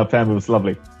again, Pam. It was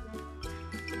lovely.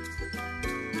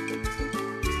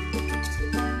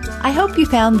 I hope you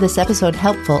found this episode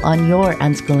helpful on your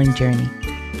unschooling journey.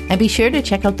 And be sure to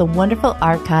check out the wonderful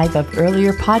archive of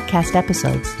earlier podcast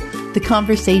episodes. The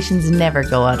conversations never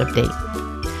go out of date.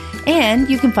 And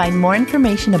you can find more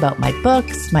information about my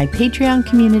books, my Patreon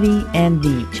community, and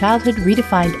the Childhood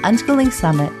Redefined Unschooling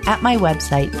Summit at my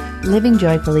website,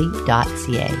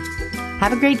 livingjoyfully.ca.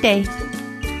 Have a great day.